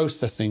the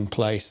processing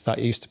place that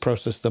used to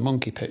process the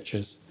monkey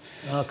pictures.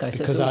 Okay,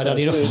 because I'd had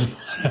enough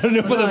of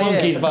the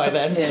monkeys by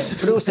then. Yeah.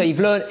 But also, you've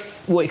learned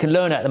what you can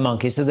learn out of the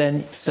monkeys. I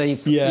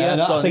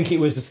think it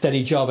was a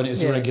steady job and it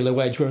was a regular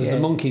wage. Whereas the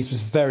monkeys was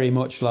very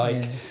much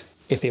like,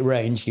 if it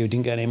rained, you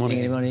didn't get any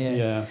money.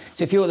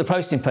 So if you're at the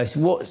processing place,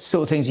 what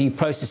sort of things are you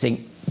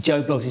processing?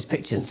 Joe Bloggs'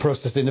 pictures.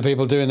 Processing the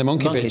people doing the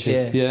monkey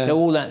pictures. Yeah. So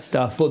all that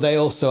stuff. But they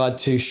also had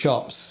 2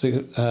 shops.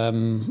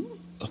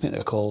 I think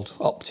they're called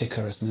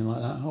Optica or something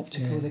like that.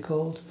 Optica, were they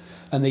called?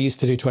 And they used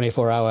to do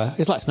 24-hour.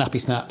 It's like Snappy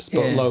Snaps,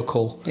 but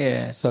local.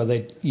 Yeah. So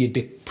you'd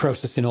be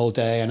processing all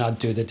day, and I'd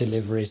do the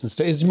deliveries and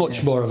stuff. It's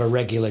much more of a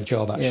regular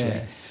job, actually.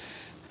 Yeah.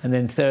 And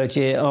then 3rd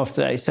year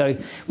after that. So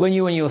when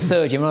you were in your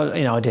 3rd year,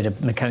 I did a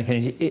mechanical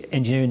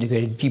engineering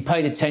degree. If you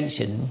paid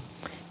attention,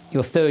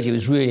 your 3rd year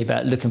was really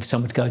about looking for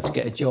someone to go to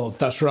get a job.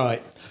 That's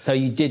right. So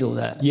you did all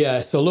that.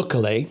 Yeah. So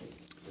luckily,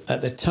 at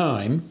the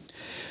time,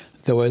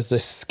 there was a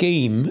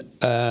scheme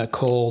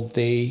called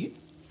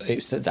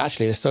it's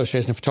actually the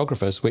Association of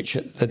Photographers, which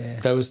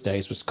those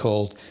days was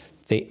called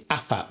the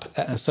AFAP,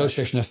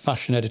 Association of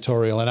Fashion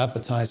Editorial and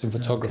Advertising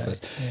Photographers.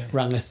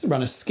 Ran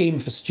a scheme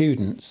for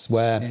students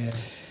where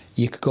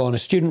you could go on a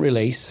student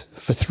release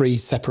for 3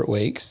 separate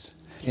weeks,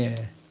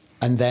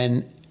 and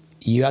then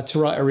you had to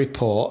write a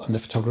report, and the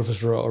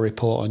photographers wrote a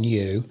report on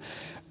you,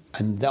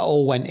 and that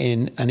all went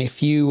in. And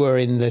if you were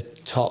in the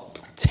top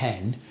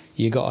 10,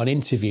 you got an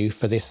interview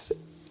for this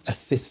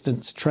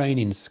assistance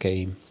training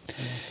scheme.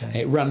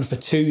 Okay. It ran for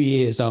 2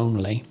 years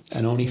only,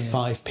 and only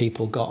 5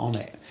 people got on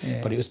it.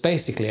 But it was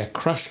basically a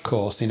crash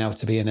course in how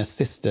to be an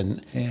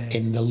assistant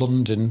in the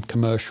London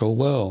commercial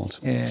world.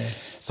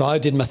 So I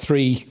did my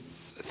three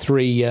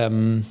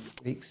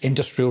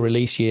industrial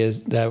release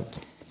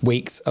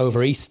weeks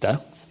over Easter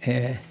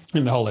in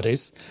the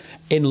holidays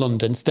in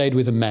London, stayed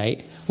with a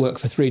mate,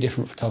 worked for 3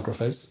 different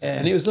photographers.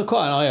 And it was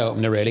quite an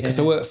eye-opener, really, because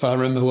I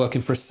remember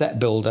working for a set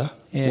builder,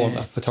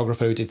 a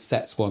photographer who did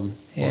sets one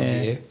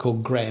year,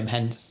 called Graham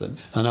Henderson.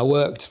 And I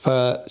worked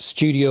for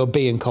Studio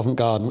B in Covent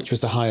Garden, which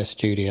was a hire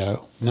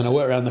studio. And then I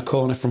worked around the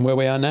corner from where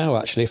we are now,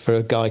 actually, for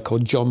a guy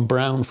called John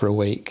Brown for a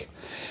week.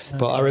 Okay.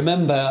 But I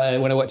remember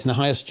when I worked in the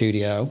hire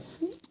studio,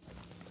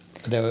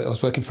 I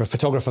was working for a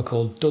photographer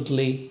called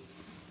Dudley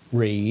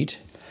Reed,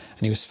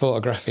 and he was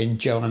photographing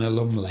Joanna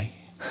Lumley.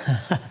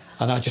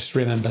 And I just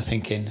remember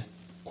thinking,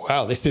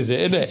 wow, this is it,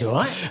 isn't it? This is all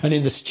right. And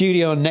in the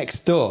studio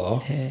next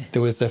door,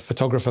 there was a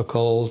photographer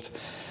called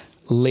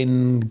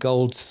Lynn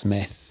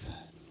Goldsmith,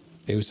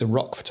 who was a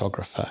rock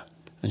photographer.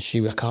 And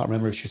I can't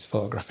remember if she was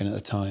photographing at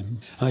the time.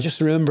 And I just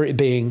remember it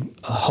being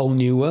a whole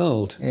new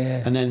world.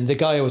 Yeah. And then the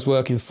guy I was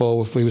working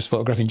for, he was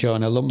photographing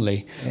Joanna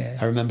Lumley. Yeah.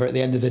 I remember at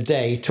the end of the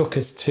day, he took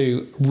us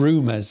to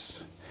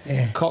Rumours,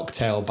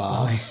 cocktail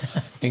bar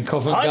in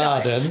Covent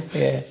Garden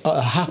at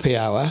a happy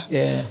hour.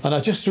 Yeah. And I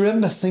just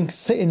remember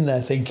sitting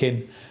there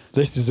thinking,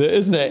 this is it,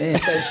 isn't it?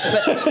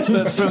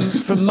 Yeah, but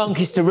from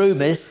monkeys to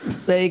rumours,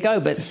 there you go.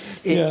 But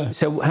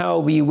so how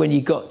old were you when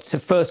you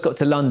first got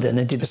to London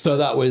and did? So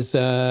that was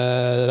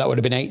that would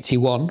have been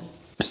 81.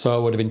 So I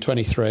would have been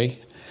 23,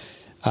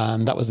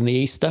 and that was in the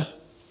Easter.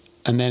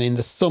 And then in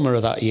the summer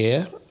of that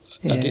year,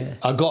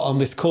 I got on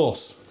this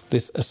course,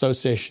 this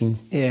association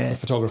of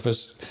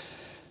photographers.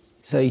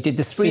 So you did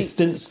the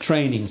assistants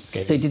training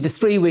scheme. So you did the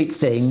 3-week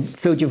thing,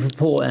 filled your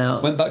report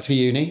out. Went back to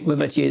uni.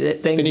 Then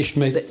finished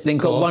my Then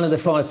course, got one of the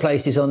 5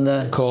 places on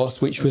the course,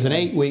 which was an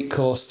 8-week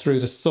course through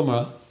the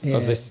summer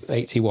of this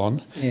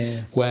 81,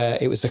 where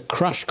it was a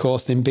crash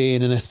course in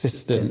being an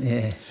assistant.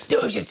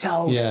 Do as you're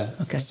told. Yeah.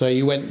 Okay. So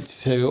you went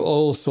to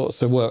all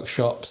sorts of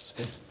workshops.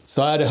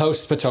 So I had a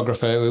host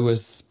photographer who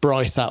was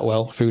Bryce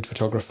Atwell, food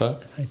photographer.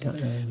 I don't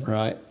know.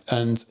 Right.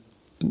 And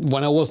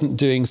when I wasn't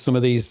doing some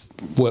of these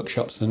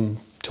workshops and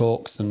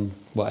talks and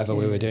whatever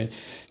we were doing,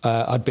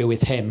 I'd be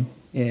with him,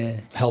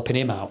 helping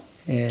him out.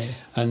 Yeah.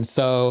 And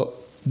so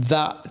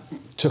that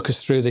took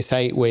us through this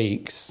 8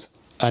 weeks,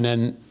 and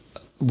then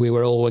we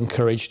were all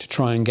encouraged to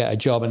try and get a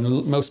job,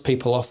 and most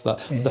people off that,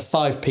 the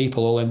 5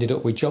 people all ended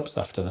up with jobs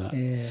after that.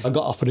 I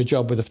got offered a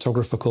job with a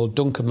photographer called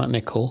Duncan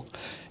McNichol.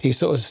 He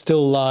sort of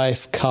still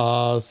life,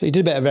 cars, he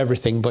did a bit of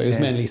everything, but it was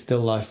mainly still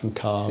life and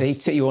cars. So he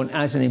took you on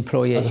as an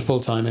employee? As a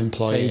full-time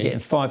employee. So you're getting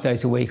 5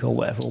 days a week or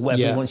whatever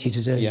he wants you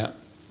to do? Yeah.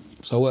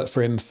 So I worked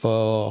for him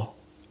for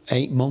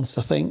 8 months,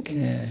 I think.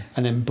 Yeah.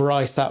 And then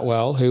Bryce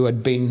Atwell, who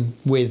had been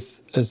with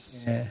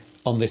us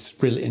on this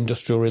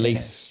industrial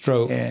release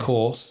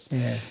course,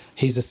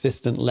 his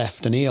assistant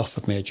left and he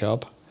offered me a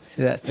job.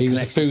 So that's he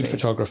was a food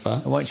photographer.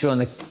 And once you're on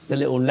the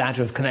little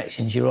ladder of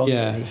connections, you're on.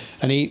 Yeah, really.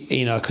 And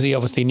he, because he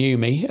obviously knew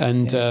me,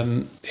 and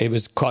it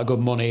was quite good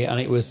money, and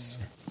it was.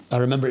 I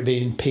remember it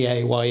being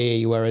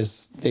PAYE,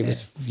 whereas it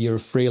was you're a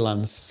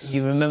freelance. Do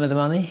you remember the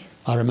money?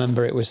 I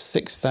remember it was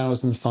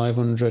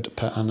 6,500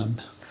 per annum.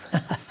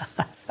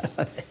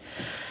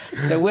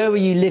 So where were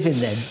you living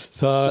then?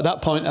 So at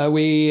that point,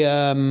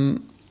 Angela,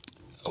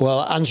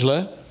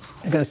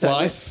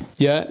 wife,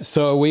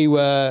 so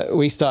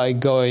we started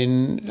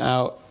going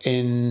out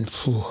in,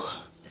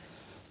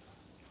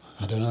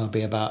 I don't know, it'd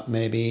be about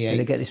maybe 8.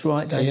 Did I get this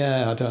right, Dave?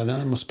 Yeah, I don't know,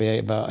 it must be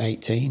about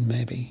 18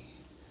 maybe.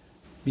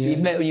 So you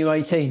met when you were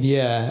 18?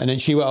 Yeah, and then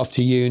she went off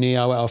to uni,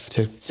 I went off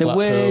to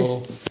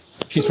Blackpool.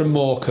 She's from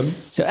Morecambe.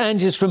 So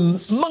Angela's from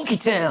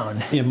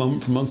Monkeytown. Yeah, from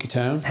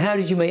Monkeytown. How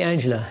did you meet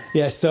Angela?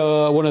 Yeah,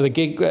 so one of the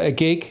gig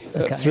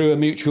through a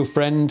mutual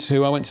friend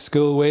who I went to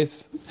school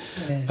with.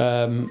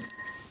 Yeah.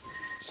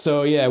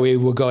 We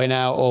were going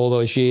out all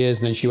those years,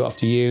 and then she went off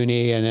to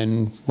uni, and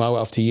then I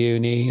went off to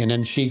uni, and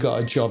then she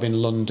got a job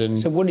in London.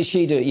 So what did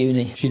she do at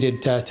uni? She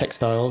did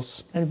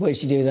textiles. And where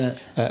did she do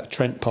that?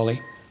 Trent Poly.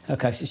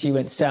 Okay, so she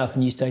went south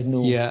and you stayed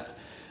north. Yeah,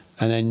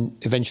 and then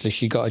eventually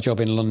she got a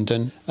job in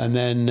London, and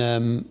then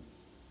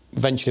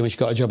eventually when she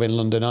got a job in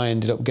London,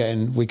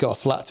 we got a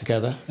flat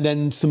together.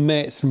 Then some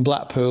mates from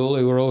Blackpool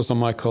who were always on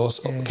my course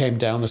came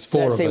down. There's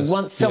 4 of us.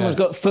 Once someone's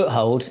got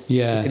foothold,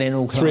 you can then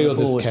all come 3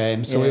 others aboard.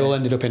 came, so we all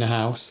ended up in a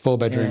house,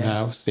 4-bedroom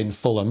house in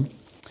Fulham,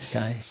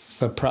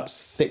 for perhaps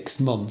 6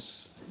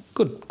 months.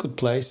 Good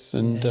place,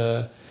 and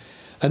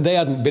they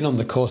hadn't been on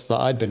the course that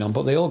I'd been on,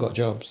 but they all got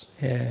jobs.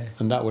 Yeah,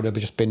 and that would have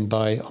just been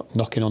by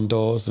knocking on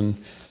doors and.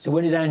 So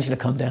when did Angela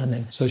come down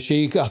then? So I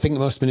think it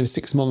must have been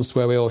 6 months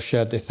where we all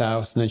shared this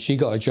house, and then she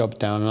got a job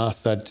down, and I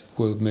said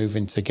we'll move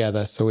in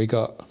together. So we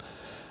got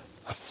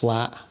a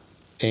flat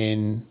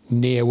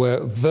near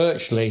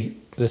virtually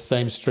the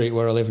same street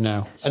where I live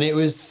now, and it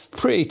was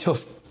pretty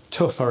tough.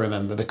 I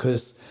remember,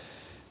 because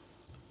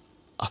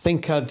I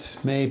think I'd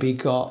maybe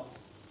bought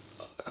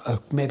a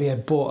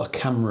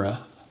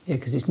camera. Yeah,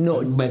 because it's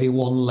not maybe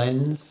one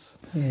lens,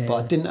 but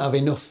I didn't have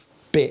enough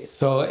bits.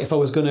 So if I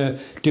was going to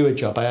do a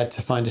job, I had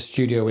to find a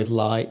studio with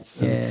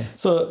lights. And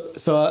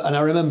and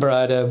I remember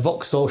I had a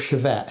Vauxhall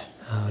Chevette.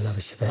 Oh, I love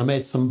a Chevette. I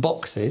made some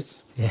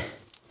boxes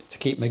to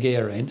keep my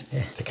gear in,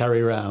 to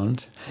carry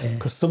around.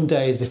 Because some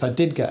days, if I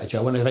did get a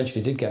job, when I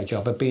eventually did get a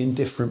job, I'd be in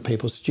different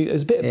people's studios.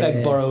 There's a bit of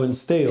beg, borrow and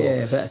steal.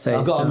 Yeah, but that's how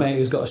I've got a mate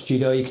who's got a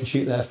studio, you can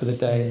shoot there for the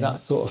day.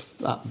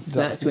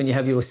 That's when you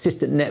have your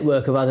assistant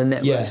network of other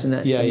networks, and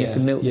that's when you have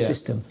to milk the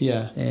system.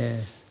 Yeah.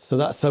 So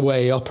that's the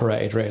way he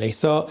operated, really.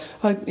 So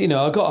I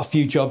got a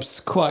few jobs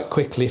quite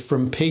quickly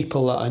from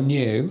people that I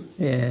knew.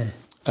 Yeah.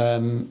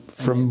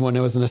 From when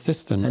I was an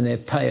assistant. And they're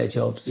payer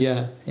jobs.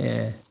 Yeah.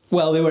 Yeah.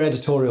 Well, they were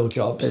editorial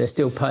jobs. But they're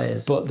still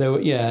payers. But they were,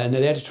 and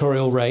the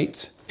editorial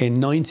rate in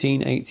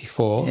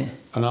 1984,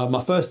 and my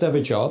first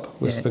ever job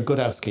was for Good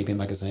Housekeeping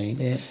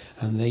magazine,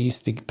 and they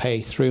used to pay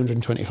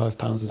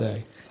 £325 a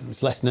day. It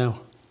was less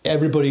now.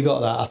 Everybody got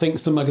that. I think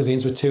some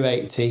magazines were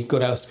 £280.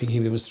 Good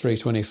Housekeeping was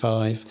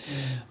 £325,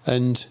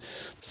 and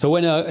so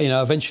when I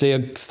eventually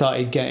I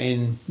started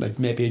getting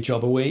maybe a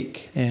job a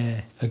week.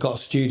 I got a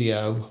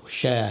studio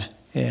share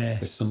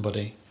with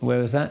somebody.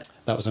 Where was that?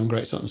 That was on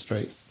Great Sutton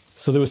Street.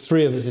 So there was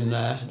 3 of us in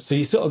there. So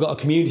you sort of got a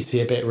community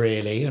a bit,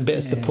 really, and a bit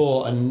of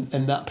support. And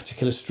in that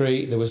particular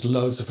street, there was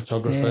loads of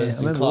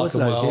photographers. In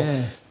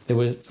Clerkenwell,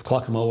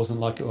 Clerkenwell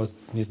wasn't like it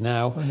is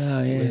now.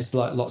 It was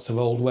like lots of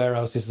old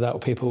warehouses that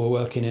people were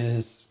working in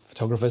as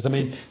photographers. I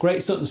mean,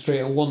 Great Sutton Street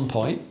at one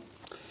point,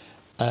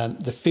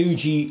 the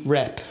Fuji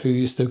rep who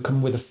used to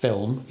come with a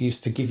film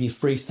used to give you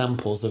free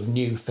samples of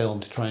new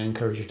film to try and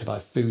encourage you to buy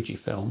Fuji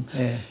film.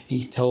 Yeah.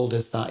 He told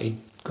us that he'd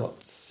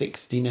got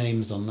 60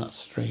 names on that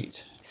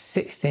street.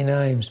 60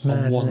 names,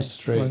 man. On one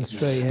street.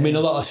 Yeah. I mean,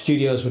 a lot of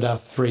studios would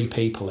have 3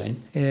 people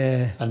in.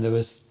 Yeah. And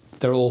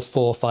they're all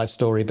 4 or 5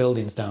 story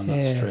buildings down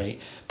that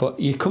street. But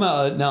you come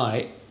out at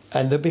night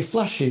and there'd be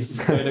flashes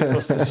going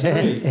across the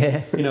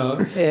street. You know,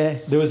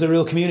 there was a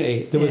real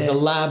community. There was a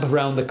lab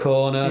around the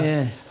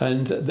corner,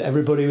 and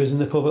everybody was in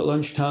the pub at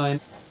lunchtime.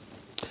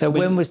 So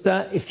when was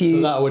that?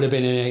 So that would have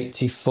been in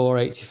 84,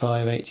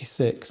 85,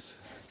 86.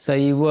 So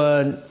you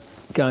weren't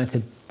going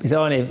to...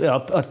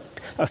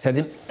 I said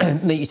I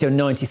didn't meet you till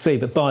 93,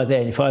 but by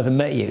then, if I ever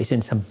met you, it's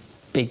in some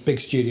big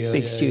studio.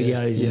 Big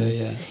studios.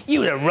 Yeah. You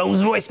were a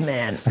Rolls Royce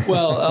man.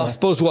 Well, I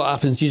suppose what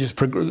happens, you just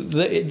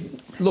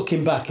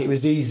looking back, it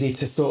was easy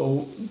to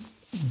sort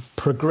of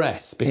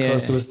progress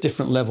because there was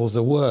different levels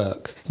of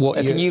work.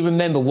 Can you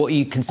remember what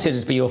you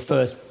considered to be your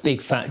first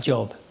big fat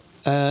job?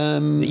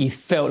 That you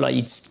felt like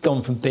you'd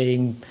gone from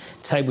being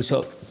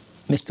tabletop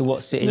Mr.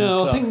 What's It in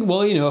No, your I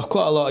think,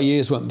 quite a lot of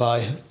years went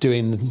by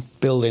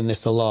building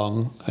this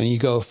along, and you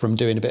go from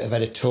doing a bit of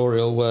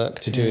editorial work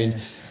to doing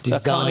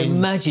design. I can't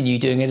imagine you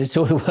doing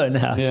editorial work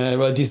now. Yeah,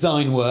 well,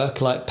 design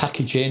work, like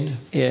packaging.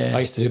 Yeah.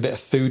 I used to do a bit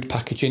of food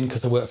packaging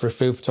because I worked for a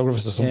food photographer,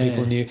 so some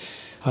people knew.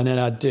 And then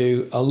I'd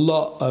do a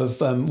lot of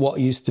what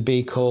used to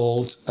be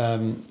called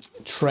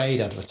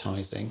trade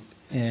advertising.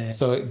 Yeah.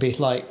 So it'd be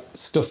like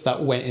stuff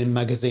that went in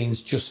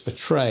magazines just for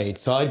trade.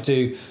 So I'd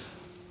do...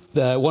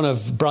 one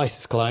of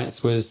Bryce's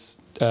clients was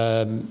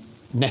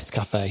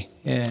Nescafe.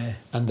 Yeah.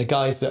 And the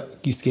guys that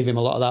used to give him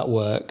a lot of that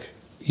work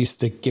used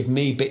to give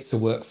me bits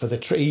of work for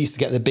he used to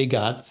get the big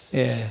ads.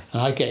 Yeah.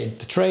 And I'd get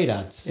the trade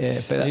ads.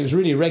 Yeah, but it was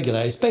really regular.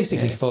 It's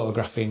basically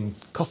photographing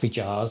coffee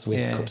jars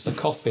with cups of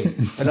coffee.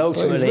 And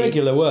ultimately... It was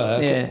regular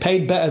work. It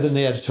paid better than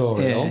the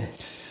editorial. Yeah.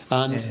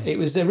 And it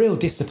was a real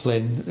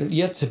discipline.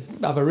 You had to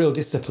have a real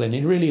discipline.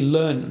 You really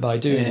learned by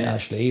doing it,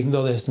 actually, even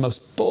though there's the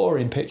most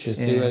boring pictures.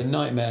 They were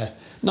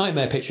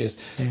nightmare pictures.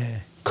 Yeah.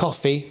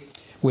 Coffee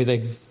with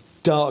a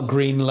dark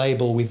green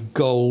label with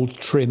gold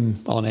trim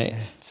on it.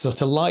 So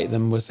to light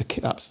them was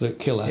an absolute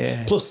killer.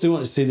 Yeah. Plus they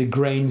wanted to see the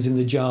grains in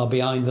the jar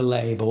behind the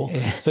label.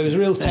 Yeah. So it was a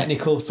real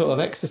technical sort of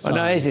exercise.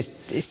 Well, no,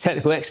 it's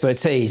technical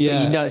expertise.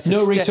 Yeah. But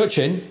no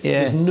retouching. Yeah.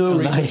 There's no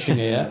retouching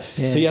here.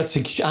 Yeah. So you had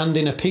to hand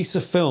in a piece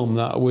of film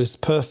that was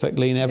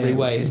perfectly in every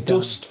way,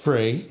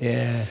 dust-free.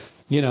 Yeah.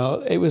 You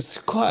know, it was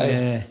quite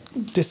a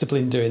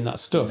discipline doing that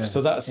stuff. Yeah.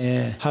 So that's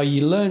how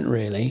you learn,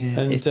 really. Yeah.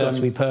 And it's got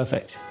to be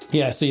perfect.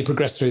 Yeah, so you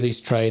progress through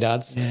these trade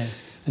ads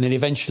and then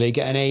eventually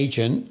get an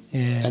agent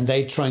and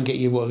they try and get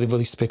you what they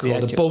used to be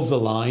called above the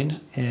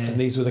line. Yeah. And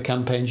these were the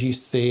campaigns you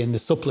used to see in the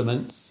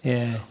supplements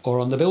or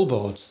on the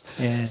billboards.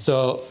 Yeah.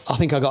 So I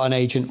think I got an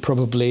agent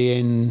probably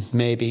in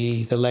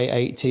maybe the late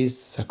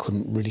 80s. I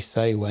couldn't really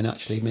say when,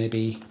 actually,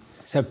 maybe...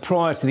 So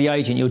prior to the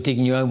agent, you were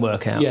digging your own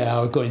work out? Yeah, I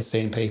was going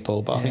seeing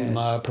people, but I think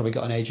I probably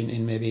got an agent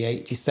in maybe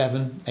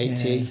 87,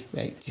 80,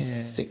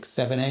 86,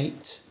 7,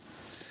 8.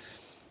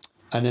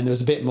 And then there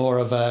was a bit more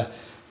of a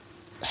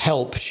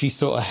help. She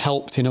sort of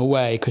helped in a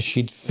way because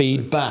she'd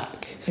feed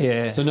back.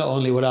 Yeah. So not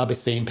only would I be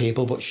seeing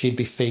people, but she'd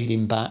be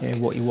feeding back. Yeah,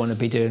 what you want to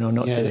be doing or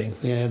not doing.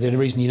 Yeah, the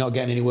reason you're not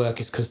getting any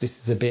work is because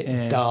this is a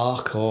bit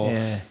dark or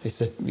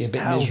it's a bit miserable.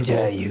 How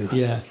dare you?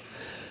 Yeah.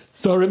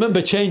 So I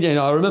remember changing.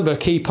 I remember a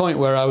key point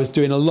where I was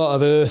doing a lot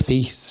of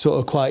earthy, sort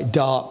of quite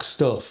dark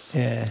stuff.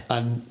 Yeah.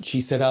 And she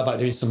said, "How about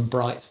doing some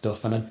bright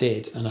stuff?" And I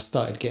did, and I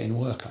started getting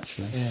work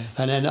actually. Yeah.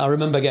 And then I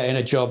remember getting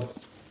a job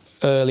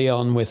early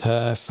on with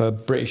her for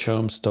British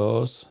Home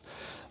Stores.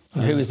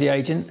 Who was the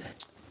agent?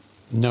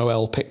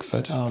 Noel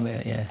Pickford. Oh,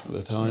 yeah. At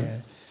the time. Yeah.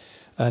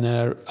 And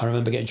I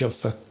remember getting a job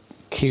for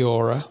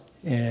Kiora.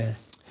 Yeah.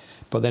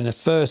 But then the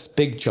first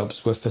big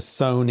jobs were for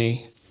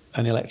Sony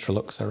and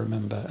Electrolux, I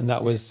remember. And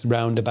that was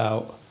round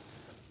about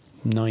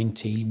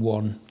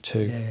 91, 2.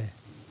 Yeah.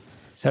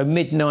 So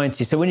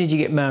mid-90s. So when did you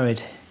get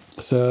married?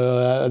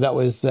 So that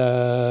was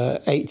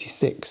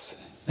 86.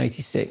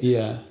 86?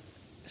 Yeah.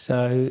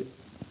 So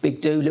big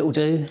do, little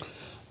do?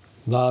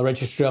 Our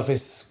registry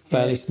office,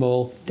 fairly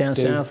small. Down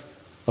south?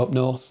 Up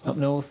north. Up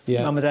north?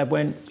 Yeah. Mum and Dad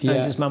went?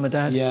 Yeah. Just Mum and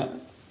Dad? Yeah.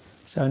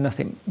 So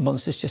nothing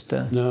monsters, just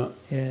a... No.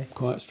 Yeah.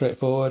 Quite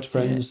straightforward.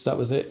 Friends, that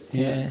was it.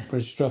 Yeah.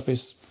 Registry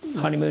office.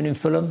 Honeymoon in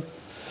Fulham?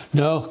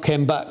 No,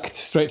 came back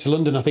straight to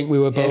London. I think we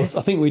were both...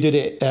 I think we did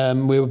it...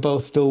 we were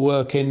both still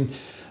working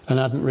and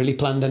hadn't really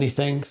planned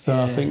anything.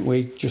 So I think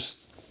we just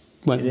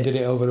went and did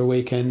it over the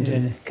weekend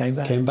and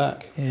came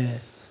back. Yeah.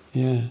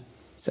 Yeah.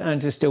 So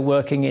Angela's still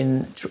working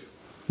in...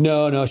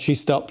 No, she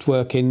stopped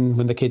working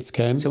when the kids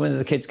came. So when did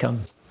the kids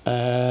come?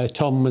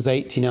 Tom was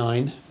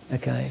 89.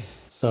 Okay.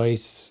 So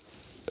he's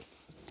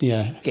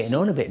Yeah. Getting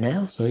on a bit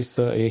now. So he's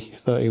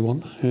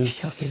 31. Yeah.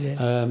 Shocking,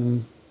 yeah.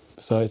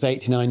 So it's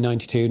 89,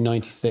 92,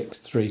 96,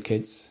 3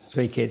 kids.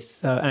 3 kids.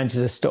 So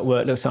Angela stopped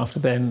work, looked after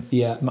them,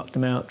 Yeah. mucked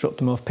them out, dropped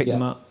them off, picked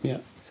them up. Yeah.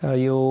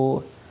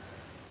 So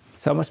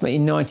I must meet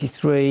in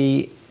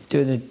 93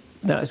 doing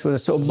that was where the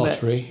sort of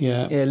Lottery,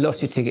 yeah. Yeah,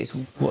 lottery tickets,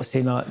 what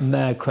seemed like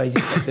mad, crazy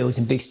stuff builds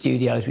in big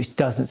studios, which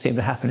doesn't seem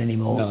to happen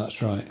anymore. No,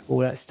 that's right. All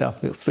that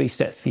stuff. Built 3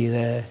 sets for you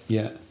there.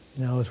 Yeah.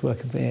 You know, I was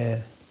working for,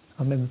 I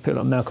remember people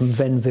like Malcolm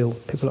Venville,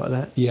 people like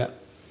that. Yeah,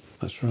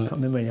 that's right. I can't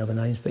remember any other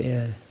names, but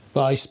yeah.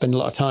 Well, I spend a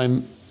lot of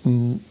time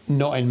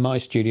not in my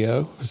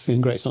studio, it's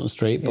in Great Sutton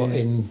Street, but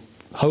in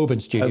Holborn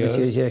Studios.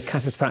 Overseas, yeah,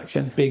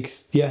 Satisfaction. Big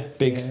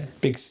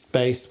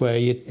space where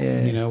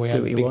we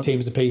had big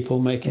teams of people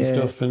making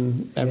stuff,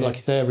 and like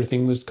you say,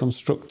 everything was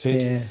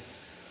constructed. Yeah.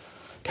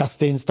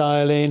 Casting,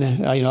 styling.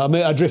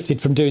 I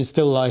drifted from doing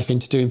still life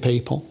into doing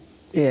people.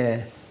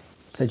 Yeah.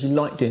 So do you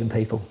like doing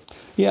people?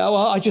 Yeah,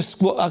 well, I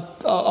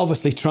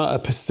obviously try to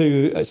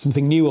pursue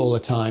something new all the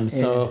time.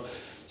 So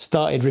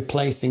started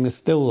replacing the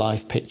still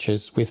life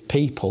pictures with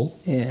people,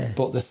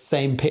 but the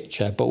same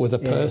picture, but with a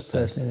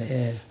person.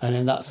 And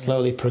then that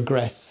slowly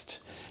progressed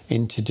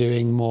into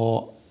doing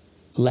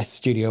less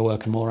studio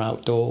work and more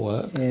outdoor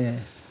work. Yeah.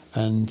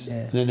 And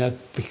then I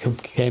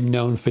became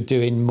known for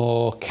doing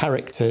more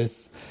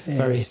characters,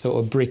 very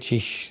sort of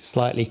British,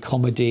 slightly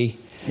comedy.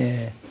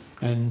 Yeah.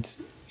 And,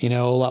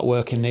 all that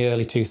work in the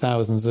early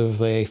 2000s of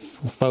the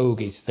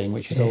Fogies thing,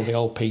 which is all the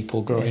old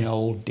people growing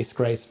old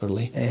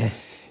disgracefully. Yeah.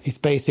 It's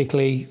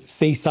basically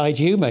seaside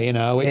humour,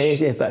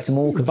 which... Yeah, back to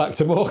Morecambe. Back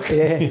to Morecambe.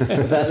 Yeah,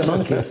 without the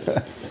monkeys.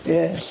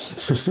 Yeah.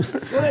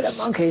 Where are the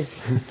monkeys?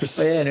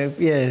 But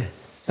yeah.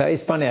 So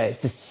it's funny,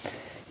 it's just...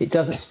 It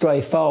doesn't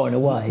stray far in a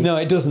way. No,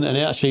 it doesn't. And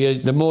actually,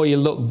 the more you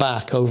look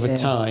back over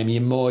time, the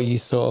more you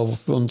sort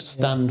of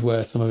understand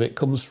where some of it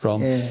comes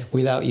from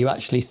without you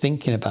actually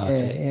thinking about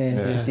it.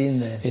 Yeah, it's just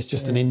in there. It's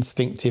just an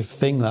instinctive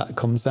thing that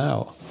comes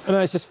out. I know,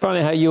 it's just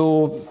funny how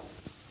your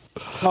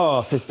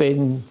path has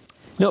been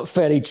not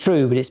fairly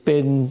true, but it's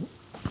been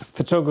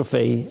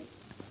photography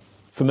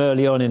from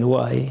early on in a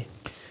way.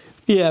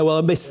 Yeah, well,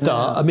 a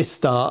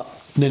misstart.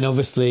 And then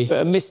obviously...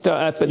 But a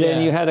misstart, but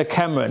then you had a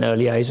camera at an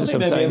early age. I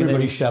think maybe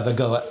everybody should have a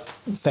go at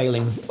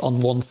failing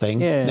on one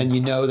thing. Yeah. Then you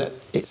know that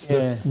it's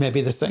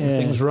maybe the second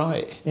thing's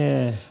right.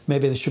 Yeah.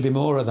 Maybe there should be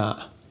more of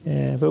that.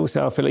 Yeah, but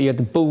also I feel like you had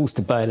the balls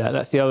to bail out.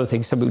 That's the other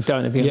thing. Some people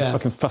don't. They're being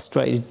fucking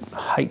frustrated,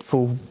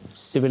 hateful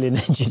civilian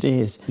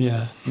engineers.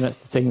 Yeah. And that's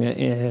the thing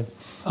that,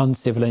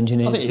 uncivil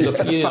engineers. I think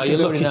you're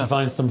looking to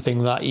find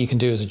something that you can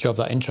do as a job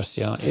that interests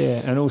you, aren't you?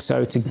 Yeah, and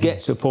also to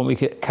get to a point where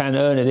you can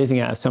earn a living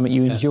out of something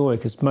you enjoy,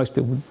 because most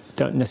people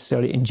don't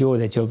necessarily enjoy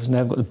their jobs and they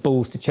haven't got the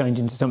balls to change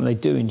into something they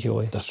do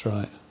enjoy. That's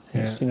right.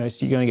 Yeah. So you're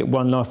going to get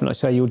one life, and like I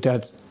say, your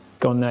dad's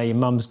gone now, your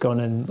mum's gone,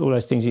 and all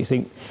those things you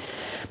think,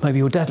 maybe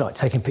your dad liked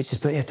taking pictures,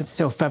 but he had to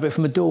sell fabric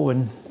from a door,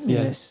 and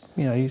you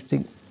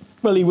think...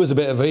 Well, he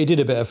did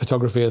a bit of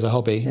photography as a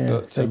hobby,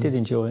 but... So he did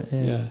enjoy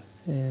it,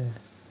 yeah.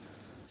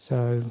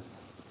 So...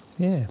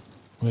 Yeah.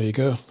 There you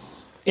go.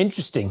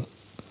 Interesting.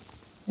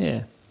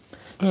 Yeah.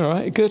 All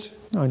right, good.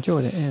 I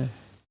enjoyed it, yeah.